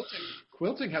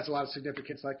 Quilting has a lot of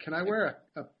significance. Like, can I wear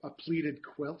a pleated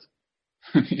quilt?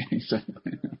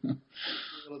 Exactly.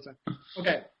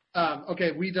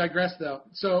 Okay, we digress though.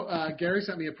 So Gary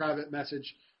sent me a private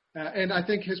message, and I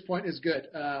think his point is good.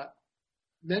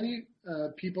 Many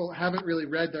people haven't really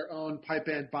read their own pipe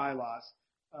band bylaws.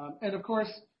 And of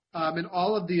course, in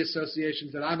all of the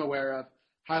associations that I'm aware of,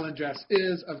 Highland dress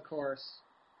is, of course,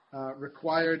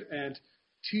 required, and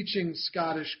teaching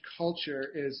Scottish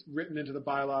culture is written into the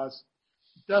bylaws,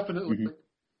 definitely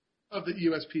of the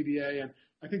USPBA, and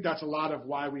I think that's a lot of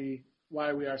why we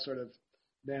are sort of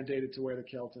mandated to wear the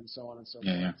kilt and so on and so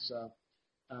forth. Yeah.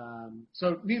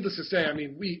 So needless to say, I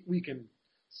mean, we can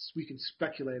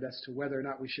speculate as to whether or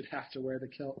not we should have to wear the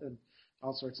kilt and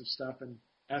all sorts of stuff, and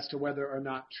as to whether or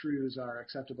not trews are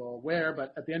acceptable wear.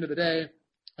 But at the end of the day,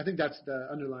 I think that's the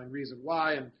underlying reason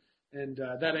why, and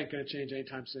that ain't going to change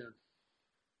anytime soon.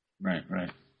 Right.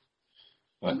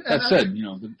 But that said,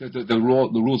 the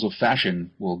rules of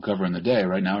fashion will govern the day.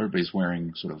 Right now, everybody's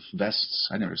wearing sort of vests.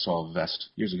 I never saw a vest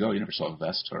years ago. You never saw a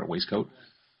vest or a waistcoat.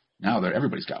 Now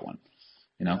everybody's got one.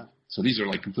 Yeah. So these are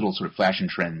like little sort of fashion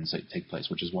trends that take place,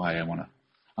 which is why I want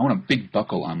a big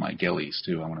buckle on my gillies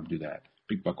too. I want to do that.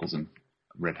 Big buckles and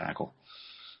red hackle.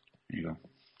 There you go.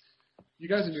 You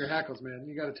guys and your hackles, man.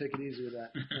 You got to take it easy with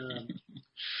that.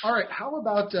 All right. How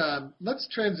about let's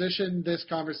transition this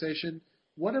conversation.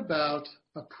 What about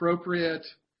appropriate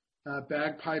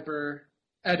bagpiper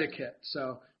etiquette?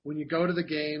 So when you go to the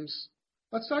games,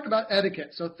 let's talk about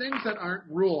etiquette. So things that aren't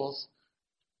rules,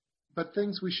 but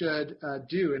things we should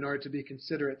do in order to be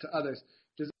considerate to others.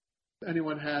 Does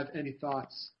anyone have any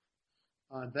thoughts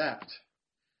on that?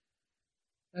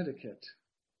 Etiquette.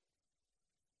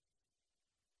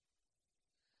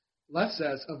 Les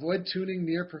says, avoid tuning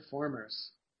near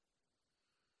performers.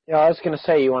 Yeah, I was going to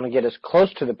say you want to get as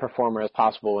close to the performer as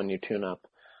possible when you tune up.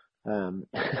 Yeah,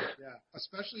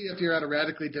 especially if you're at a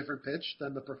radically different pitch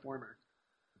than the performer.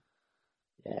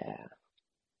 Yeah.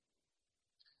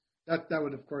 That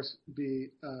would, of course, be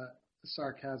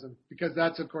sarcasm, because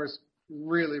that's, of course,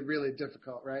 really, really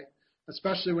difficult, right?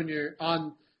 Especially when you're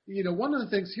on, one of the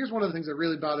things that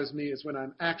really bothers me is when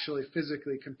I'm actually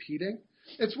physically competing.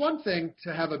 It's one thing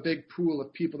to have a big pool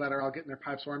of people that are all getting their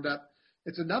pipes warmed up.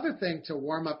 It's another thing to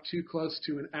warm up too close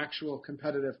to an actual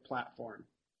competitive platform.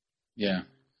 Yeah.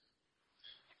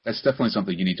 That's definitely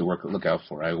something you need to look out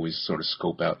for. I always sort of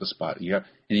scope out the spot. And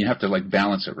you have to like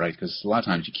balance it, right? Because a lot of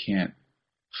times you can't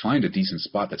find a decent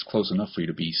spot that's close enough for you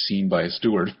to be seen by a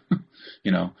steward.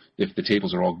 If the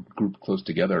tables are all grouped close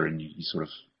together and you sort of,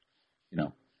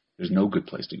 there's no good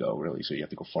place to go really, so you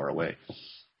have to go far away.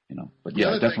 But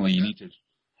yeah, definitely you need to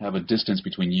have a distance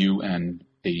between you and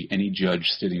any judge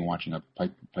sitting and watching a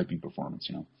piping performance.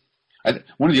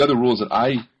 One of the other rules that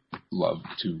I love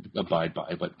to abide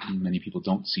by, but many people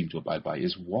don't seem to abide by,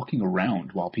 is walking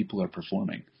around while people are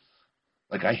performing.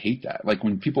 Like, I hate that. Like,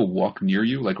 when people walk near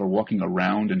you, like, or walking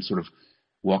around and sort of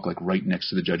walk, like, right next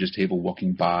to the judge's table,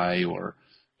 walking by, or,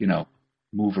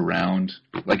 move around.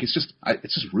 Like, it's just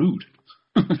rude.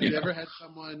 Have you ever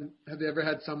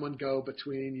had someone go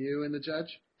between you and the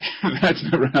judge? That's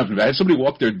never happened. I had somebody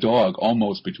walk their dog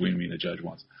almost between me and the judge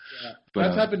once. Yeah,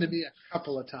 that's happened to me a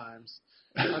couple of times.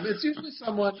 It's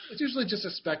usually just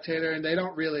a spectator, and they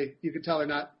don't really, you can tell they're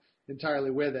not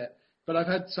entirely with it. But I've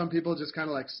had some people just kind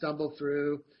of like stumble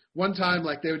through. One time,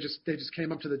 like they just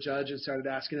came up to the judge and started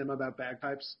asking him about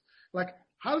bagpipes. Like,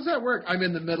 how does that work? I'm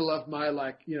in the middle of my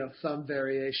thumb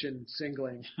variation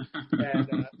singling,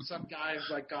 and some guy has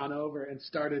like gone over and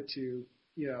started to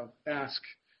ask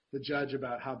the judge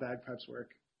about how bagpipes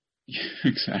work. Yeah,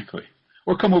 exactly.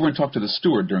 Or come over and talk to the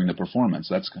steward during the performance.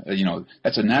 That's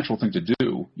that's a natural thing to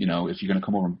do. If you're going to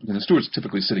come over, because the steward's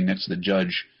typically sitting next to the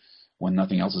judge when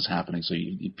nothing else is happening. So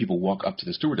people walk up to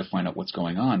the steward to find out what's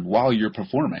going on while you're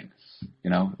performing.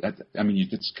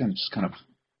 It's kind of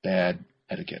bad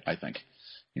etiquette, I think.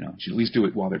 You should at least do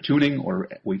it while they're tuning, or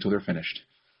wait till they're finished.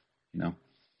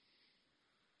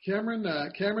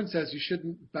 Cameron says you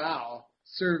shouldn't bow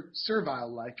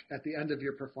servile-like at the end of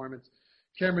your performance.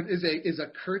 Cameron, is a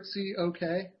curtsy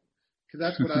okay? Because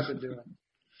that's what I've been doing.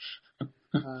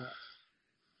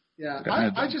 Yeah,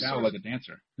 I just bow like a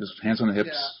dancer, just hands on the hips.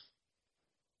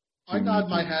 Yeah. I nod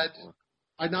my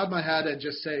head and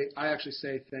just say, I actually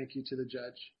say thank you to the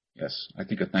judge. Yes, I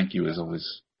think a thank you is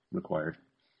always required.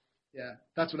 Yeah,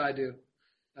 that's what I do.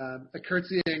 A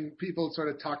curtsying, people sort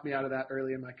of talked me out of that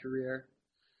early in my career.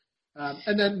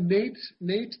 And then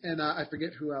Nate and I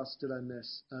forget who else did I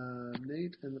miss.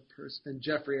 Nate and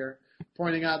Jeffrey are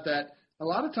pointing out that a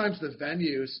lot of times the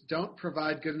venues don't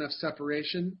provide good enough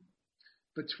separation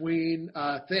between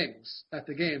things at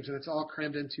the games, and it's all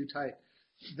crammed in too tight.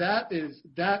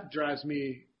 That drives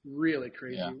me really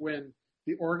crazy when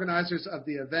the organizers of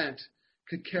the event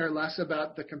could care less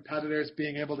about the competitors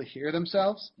being able to hear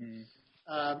themselves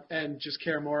and just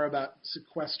care more about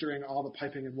sequestering all the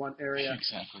piping in one area.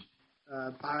 Exactly.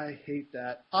 I hate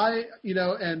that.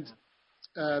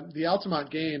 The Altamont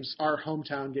Games, our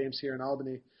hometown games here in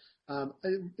Albany,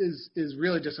 is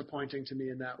really disappointing to me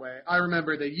in that way. I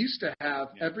remember they used to have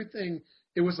everything.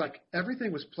 It was like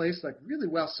everything was placed like really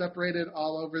well separated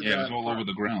all over the. Yeah, it was all over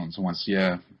the grounds once.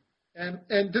 Yeah.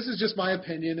 And this is just my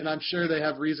opinion, and I'm sure they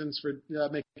have reasons for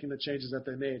making the changes that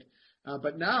they made.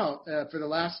 But now, for the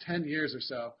last 10 years or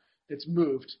so, it's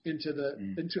moved into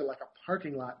like a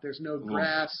parking lot. There's no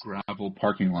grass. Gravel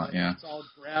parking lot, yeah. It's all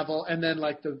gravel, and then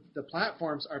like the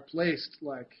platforms are placed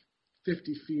like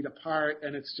 50 feet apart,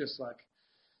 and it's just like,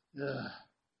 ugh.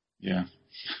 Yeah.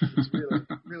 It's really,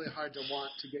 really hard to want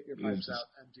to get your pipes out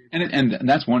and do that. And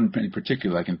that's one in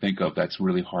particular I can think of that's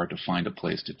really hard to find a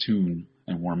place to tune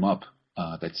and warm up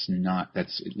that's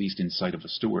at least in sight of a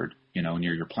steward,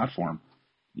 near your platform.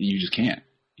 You just can't.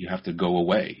 You have to go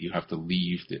away. You have to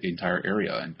leave the entire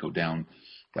area and go down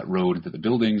that road into the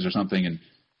buildings or something, and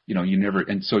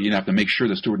so you have to make sure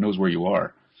the steward knows where you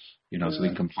are, so they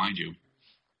can come find you.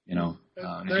 And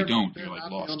if you don't, you're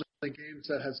like lost. The games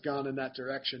that has gone in that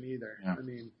direction either. Yeah. I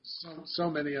mean,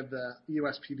 so many of the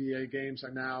USPBA games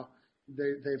are now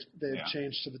they've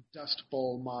changed to the Dust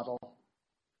Bowl model.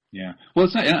 Yeah. Well,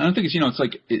 it's not. I don't think it's it's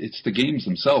like it's the games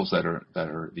themselves that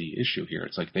are the issue here.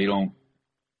 It's like they don't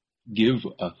give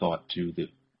a thought to the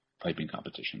piping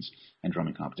competitions and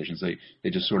drumming competitions. They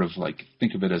just sort of like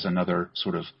think of it as another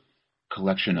sort of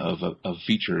collection of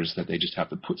features that they just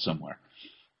have to put somewhere.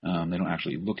 They don't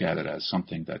actually look at it as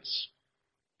something that's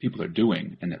people are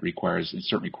doing and that requires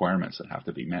certain requirements that have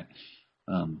to be met.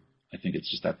 I think it's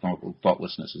just that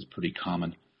thoughtlessness is pretty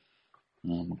common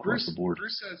across the board.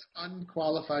 Bruce says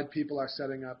unqualified people are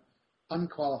setting up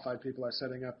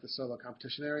the solo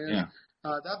competition areas. Yeah.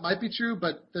 That might be true,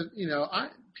 but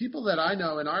people that I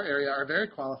know in our area are very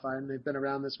qualified and they've been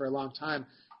around this for a long time.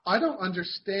 I don't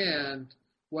understand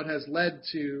what has led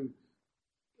to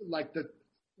like the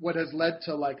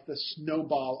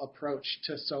snowball approach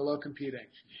to solo competing.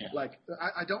 Yeah. Like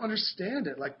I don't understand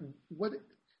it. Like what?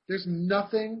 There's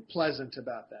nothing pleasant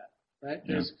about that, right?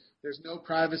 Yeah. There's no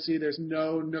privacy. There's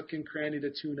no nook and cranny to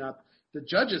tune up. The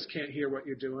judges can't hear what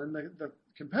you're doing. The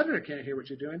competitor can't hear what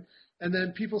you're doing. And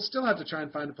then people still have to try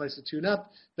and find a place to tune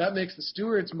up. That makes the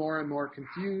stewards more and more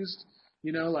confused. I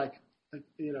don't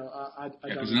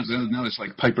know. Now it's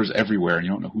like pipers everywhere, and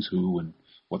you don't know who's who and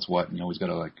what's what, and you always got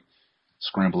to like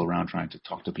scramble around trying to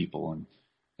talk to people. And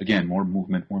again, more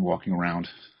movement, more walking around,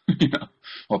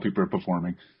 while people are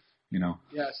performing.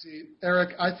 Yeah, see,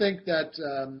 Eric, I think that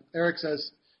Eric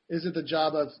says, is it the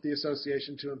job of the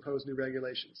association to impose new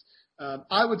regulations?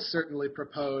 I would certainly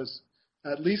propose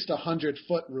at least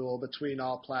 100-foot rule between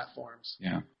all platforms.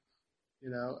 Yeah.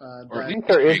 I think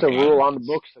there is a rule on the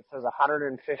books that says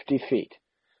 150 feet.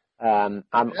 I'm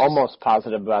almost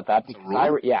positive about that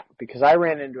because I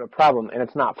ran into a problem, and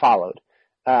it's not followed.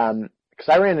 Because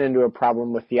I ran into a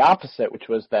problem with the opposite, which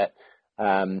was that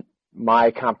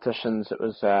my competitions, it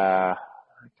was, I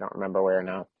don't remember where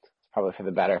now, it's probably for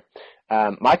the better.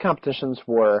 My competitions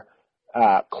were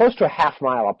close to a half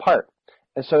mile apart.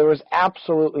 And so there was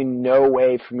absolutely no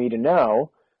way for me to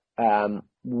know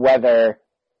whether,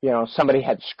 somebody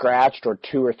had scratched or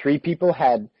 2 or 3 people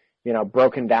had,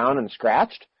 broken down and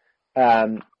scratched.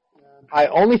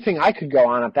 Only thing I could go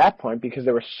on at that point, because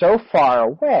they were so far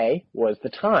away, was the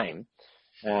time.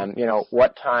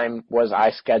 What time was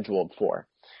I scheduled for?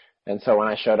 And so when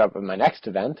I showed up at my next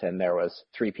event and there was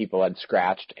 3 people had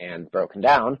scratched and broken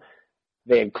down,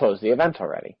 they had closed the event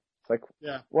already. It's like,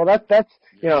 well, that's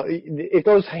it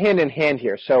goes hand in hand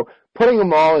here. So putting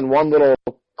them all in one little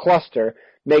cluster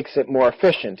makes it more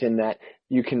efficient in that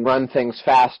you can run things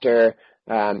faster,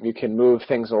 you can move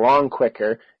things along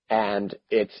quicker, and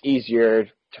it's easier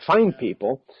to find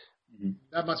people.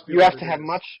 That must be. You have to have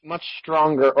much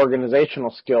stronger organizational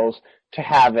skills to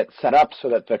have it set up so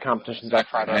that the competitions are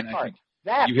farther apart.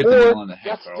 You hit the nail on the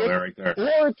head, right there.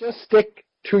 Or just stick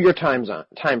to your time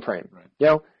frame.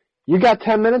 Right. You got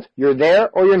 10 minutes, you're there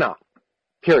or you're not.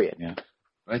 Period. Yeah.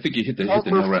 I think you hit the nail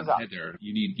right on the head there.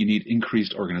 You need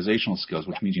increased organizational skills,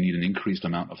 which means you need an increased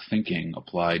amount of thinking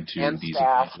applied to these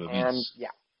events.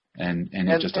 And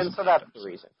so that's the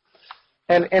reason.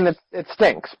 And it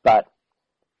stinks, but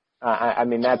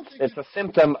it's a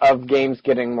symptom of games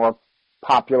getting more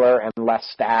popular and less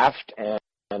staffed and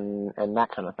that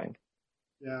kind of thing.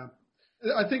 Yeah,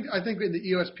 I think in the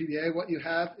EUSPBA what you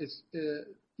have is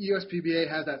EUSPBA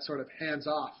has that sort of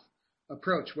hands-off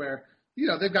approach where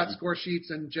they've got score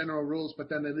sheets and general rules, but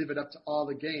then they leave it up to all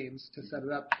the games to set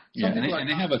it up. And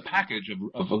they have a package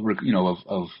of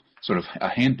sort of a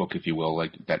handbook, if you will,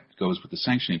 like that goes with the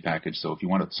sanctioning package. So if you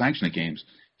want to sanction the games,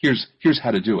 here's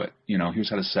how to do it. Here's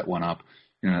how to set one up.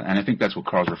 And I think that's what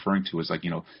Carl's referring to is like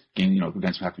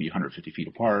events have to be 150 feet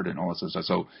apart and all that stuff.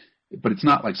 So, but it's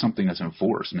not like something that's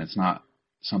enforced, and it's not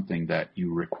something that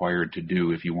you're required to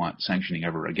do if you want sanctioning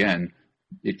ever again.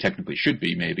 It technically should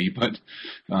be maybe, but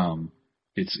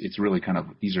it's really kind of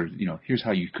these are here's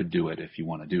how you could do it if you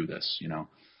want to do this.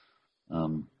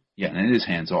 And it is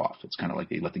hands off. It's kind of like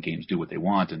they let the games do what they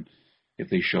want, and if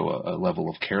they show a level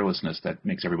of carelessness that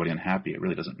makes everybody unhappy, it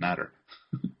really doesn't matter.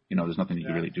 There's nothing you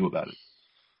can really do about it.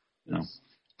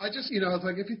 I just it's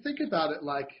like if you think about it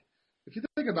like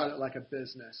a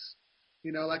business,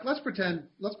 like let's pretend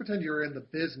you're in the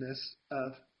business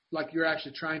of like you're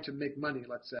actually trying to make money,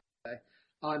 let's say,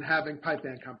 on having pipe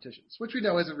band competitions, which we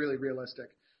know isn't really realistic.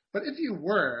 But if you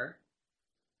were,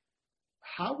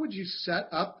 how would you set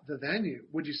up the venue?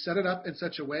 Would you set it up in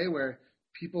such a way where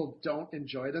people don't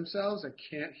enjoy themselves and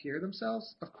can't hear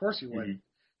themselves? Of course you would.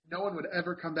 Mm-hmm. No one would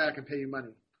ever come back and pay you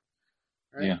money.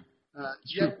 Right? Yeah.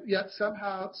 Yet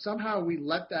somehow we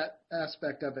let that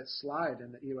aspect of it slide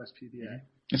in the EUSPBA. Mm-hmm.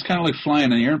 It's kind of like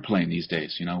flying an airplane these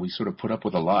days. We sort of put up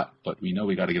with a lot, but we know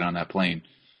we got to get on that plane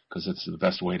because it's the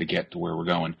best way to get to where we're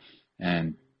going.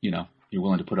 And, you're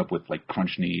willing to put up with like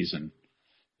crunch knees and,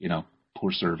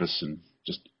 poor service and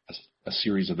just a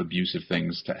series of abusive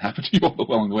things that happen to you all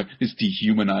along the way. It's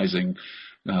dehumanizing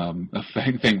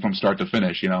thing from start to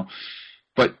finish,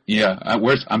 But yeah,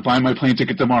 I'm buying my plane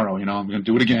ticket tomorrow. I'm going to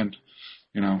do it again.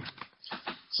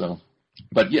 So,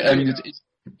 but yeah, I mean, it's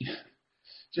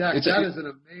Jack, that is an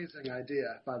amazing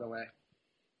idea, by the way.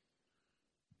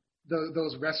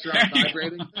 Those restaurants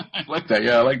vibrating. I like that.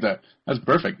 Yeah, I like that. That's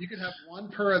perfect. You could have one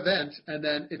per event, and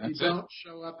then if you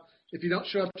don't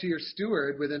show up to your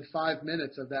steward within 5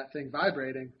 minutes of that thing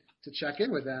vibrating to check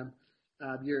in with them,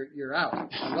 you're out.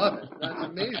 I love it. That's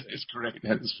amazing. It's great.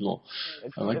 That is cool.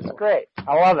 It's great.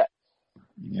 I love it.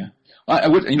 Yeah. I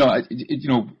would, I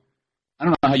don't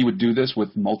know how you would do this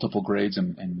with multiple grades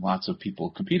and lots of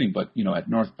people competing, but, at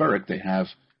North Berwick, they have,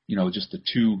 just the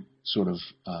two sort of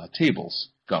tables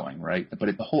going, right?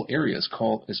 But the whole area is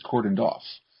cordoned off.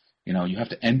 You have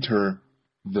to enter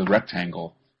the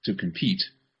rectangle to compete,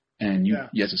 and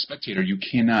as a spectator, you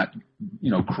cannot,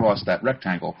 cross that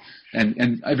rectangle,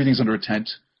 and everything's under a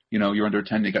tent. You're under a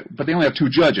tent, but they only have two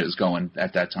judges going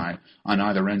at that time on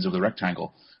either ends of the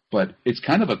rectangle. But it's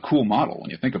kind of a cool model when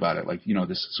you think about it, like,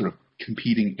 this sort of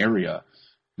competing area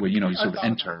where, you sort of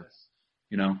enter,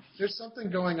 There's something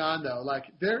going on, though.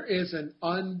 Like, there is an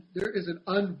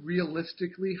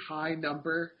unrealistically high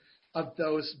number of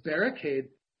those barricade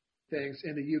things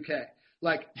in the UK.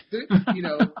 Like, so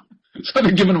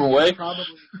they're giving them away? Probably.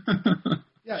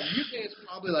 Yeah, UK is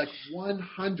probably like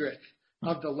 1/100th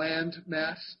of the land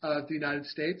mass of the United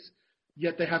States,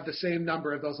 yet they have the same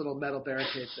number of those little metal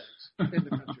barricade things in the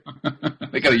country.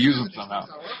 They got to use them somehow.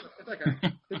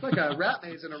 It's like a rat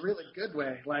maze in a really good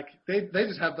way. Like, they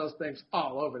just have those things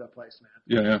all over the place, man.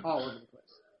 Yeah. All over the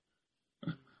place.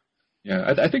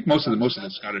 Yeah, I think most of the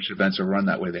Scottish events are run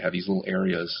that way. They have these little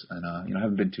areas, and I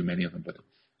haven't been to many of them, but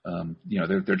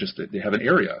they have an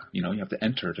area. You have to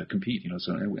enter to compete.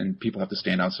 So and people have to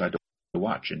stand outside to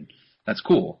watch, and that's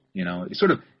cool. It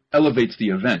sort of elevates the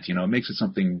event. It makes it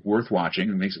something worth watching.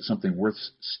 It makes it something worth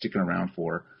sticking around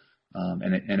for,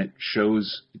 and it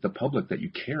shows the public that you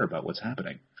care about what's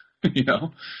happening.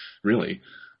 Really,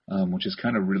 which is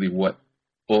kind of really what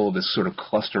all of this sort of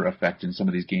cluster effect in some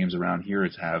of these games around here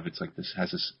have. It's like this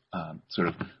has this sort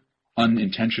of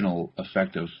unintentional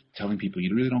effect of telling people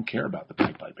you really don't care about the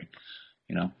bagpiping.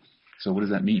 So what does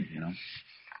that mean?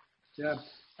 Yeah,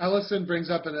 Allison brings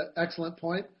up an excellent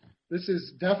point. This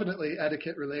is definitely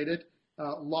etiquette related.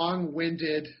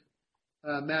 Long-winded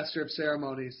master of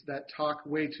ceremonies that talk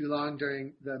way too long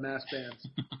during the mass bands.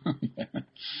 Yeah.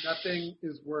 Nothing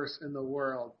is worse in the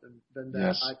world than that.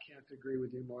 Yes. I can't agree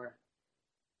with you more.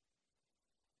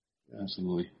 Yeah.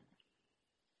 Absolutely.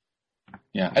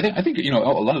 Yeah, I think a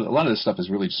lot of this stuff is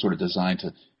really sort of designed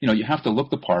to, you have to look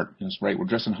the part. Right, we're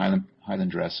dressed in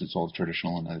Highland dress. It's all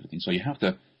traditional and everything. So you have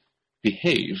to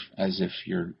behave as if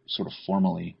you're sort of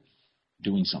formally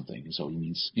doing something. And so it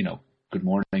means, good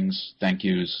mornings, thank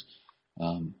yous,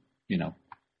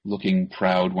 looking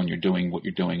proud when you're doing what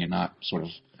you're doing and not sort of,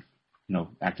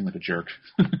 acting like a jerk,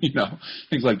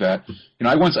 things like that.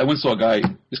 I once saw a guy.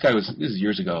 This is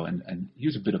years ago, and he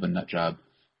was a bit of a nut job,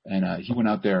 and he went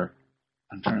out there.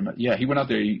 I'm trying to remember. Yeah, he went out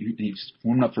there. He's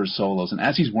warming up for his solos, and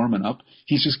as he's warming up,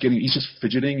 he's just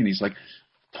fidgeting, and he's like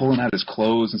pulling out his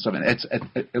clothes and stuff. And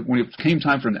when it came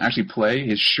time for him to actually play,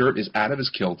 his shirt is out of his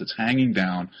kilt. It's hanging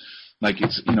down, like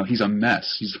it's he's a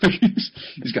mess. He's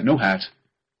got no hat.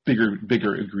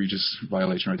 Bigger egregious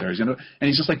violation right there. And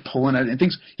he's just like pulling at it and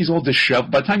things. He's all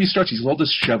disheveled. By the time he starts, he's all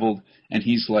disheveled, and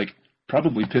he's like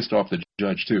probably pissed off the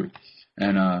judge too.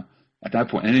 And at that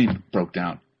point, and he broke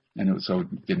down, and so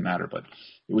it didn't matter. But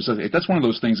it was that's one of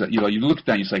those things that you look at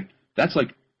that and you say that's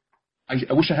like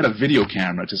I wish I had a video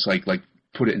camera to like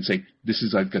put it and say this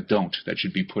is like a don't that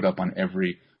should be put up on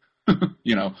every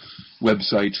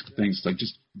website things like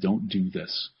just don't do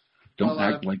this. Don't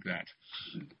act like that.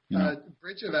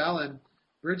 Bridge of Allen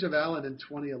in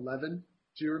 2011.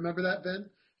 Do you remember that, Ben?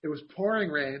 It was pouring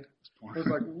rain. It was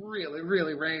like really,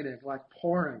 really raining, like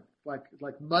pouring, like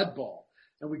mud bowl.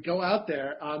 And we go out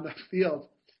there on the field,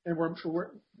 and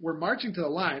we're marching to the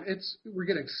line. We're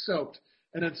getting soaked,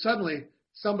 and then suddenly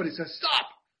somebody says stop.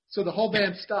 So the whole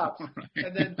band stops,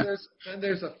 and then there's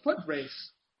a foot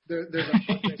race. There's a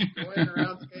foot race going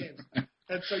around games,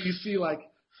 and so you see like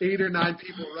 8 or 9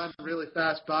 people run really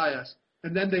fast by us.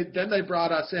 And then they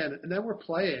brought us in, and then we're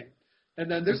playing. And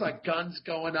then there's like guns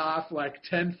going off like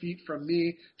 10 feet from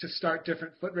me to start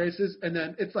different foot races. And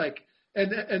then it's like,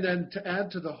 and then to add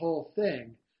to the whole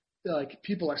thing, like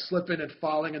people are slipping and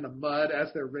falling in the mud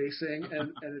as they're racing.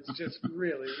 And it's just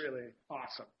really, really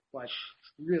awesome. Like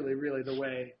really, really the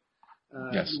way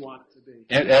yes. you want it to be.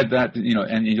 Add that,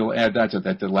 and you'll add that to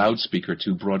that the loudspeaker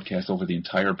to broadcast over the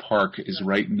entire park is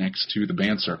right next to the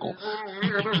band circle.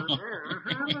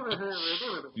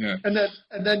 Yeah. And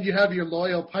then you have your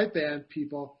loyal pipe band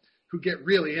people who get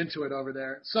really into it over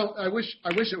there. So I wish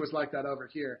it was like that over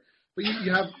here. But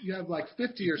you have like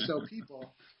 50 or so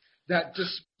people that,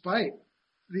 despite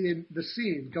the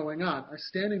scene going on, are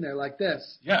standing there like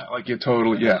this. Yeah, like you're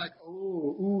totally Like,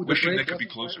 ooh, the wishing break they could be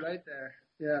wasn't closer. right there.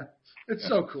 Yeah, it's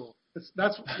so cool.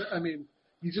 I mean,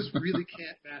 you just really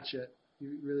can't match it.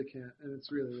 You really can't, and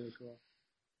it's really, really cool.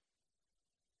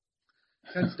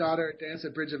 Ken's daughter danced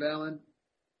at Bridge of Allen.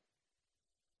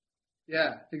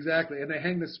 Yeah, exactly. And they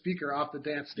hang the speaker off the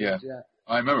dance stage. Yeah.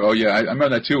 I remember. Oh yeah, I remember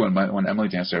that too. When Emily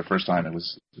danced there the first time, it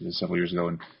was several years ago,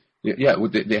 and yeah,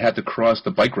 they had to cross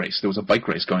the bike race. There was a bike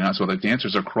race going on, so the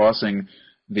dancers are crossing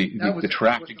the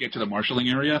track to get to the marshalling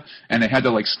area, and they had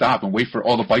to like stop and wait for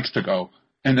all the bikes to go,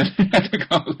 and then they had to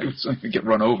go so they get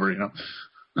run over.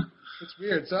 It's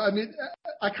weird. So I mean,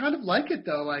 I kind of like it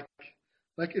though. Like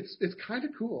it's kind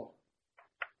of cool.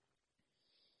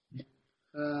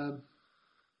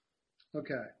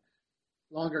 Okay.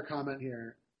 Longer comment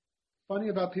here. Funny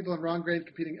about people in wrong grade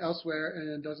competing elsewhere,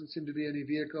 and doesn't seem to be any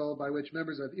vehicle by which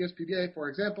members of the ESPBA, for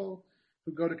example,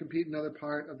 who go to compete in another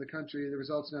part of the country, the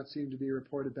results not seem to be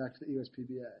reported back to the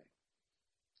ESPBA.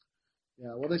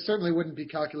 Yeah, well, they certainly wouldn't be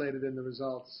calculated in the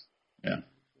results. Yeah.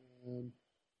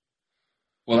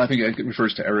 Well, I think it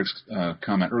refers to Eric's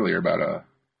comment earlier about,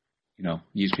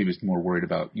 ESPBA is more worried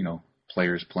about,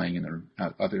 players playing in their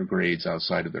other grades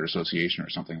outside of their association or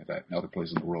something like that in other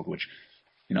places in the world, which,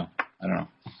 I don't know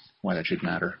why that should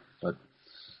matter, but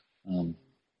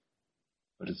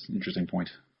it's an interesting point.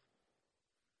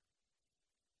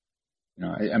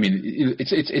 I mean,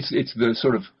 it's the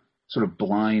sort of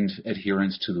blind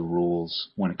adherence to the rules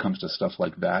when it comes to stuff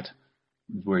like that,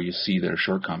 where you see their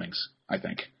shortcomings. I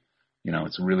think,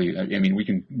 it's really. I mean, we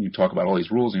can talk about all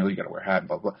these rules, and you got to wear a hat,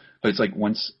 blah blah. But it's like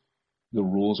once the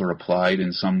rules are applied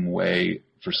in some way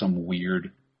for some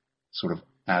weird sort of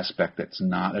aspect that's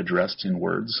not addressed in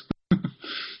words,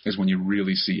 is when you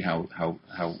really see how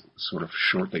sort of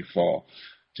short they fall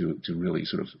to really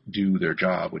sort of do their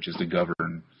job, which is to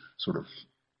govern sort of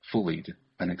fully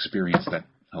an experience that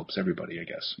helps everybody, I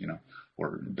guess,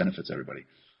 or benefits everybody.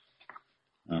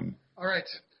 All right.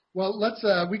 Well,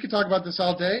 we could talk about this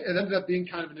all day. It ended up being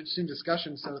kind of an interesting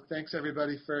discussion, so thanks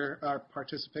everybody for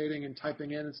participating and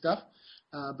typing in and stuff.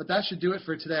 But that should do it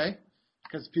for today,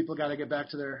 because people got to get back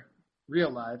to their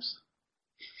real lives.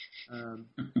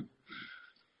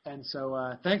 And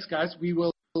so thanks, guys. We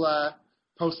will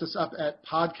post this up at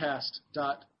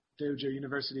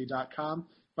podcast.dojouniversity.com.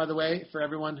 By the way, for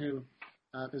everyone who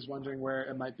is wondering where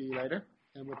it might be later,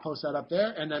 and we'll post that up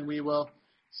there, and then we will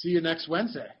see you next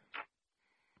Wednesday.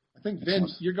 I think,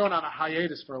 Vince, you're going on a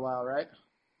hiatus for a while, right?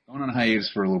 Going on a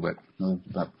hiatus for a little bit,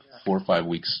 about 4 or 5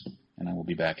 weeks, and I will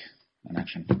be back in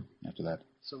action after that.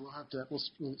 So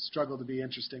we'll struggle to be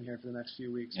interesting here for the next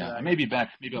few weeks. Yeah, I may be back.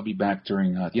 Maybe I'll be back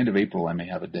during the end of April. I may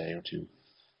have a day or two.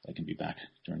 I can be back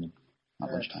during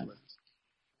not much time.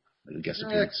 The guest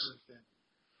appearance.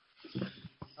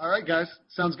 All right, guys.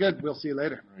 Sounds good. We'll see you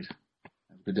later. All right.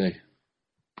 Have a good day.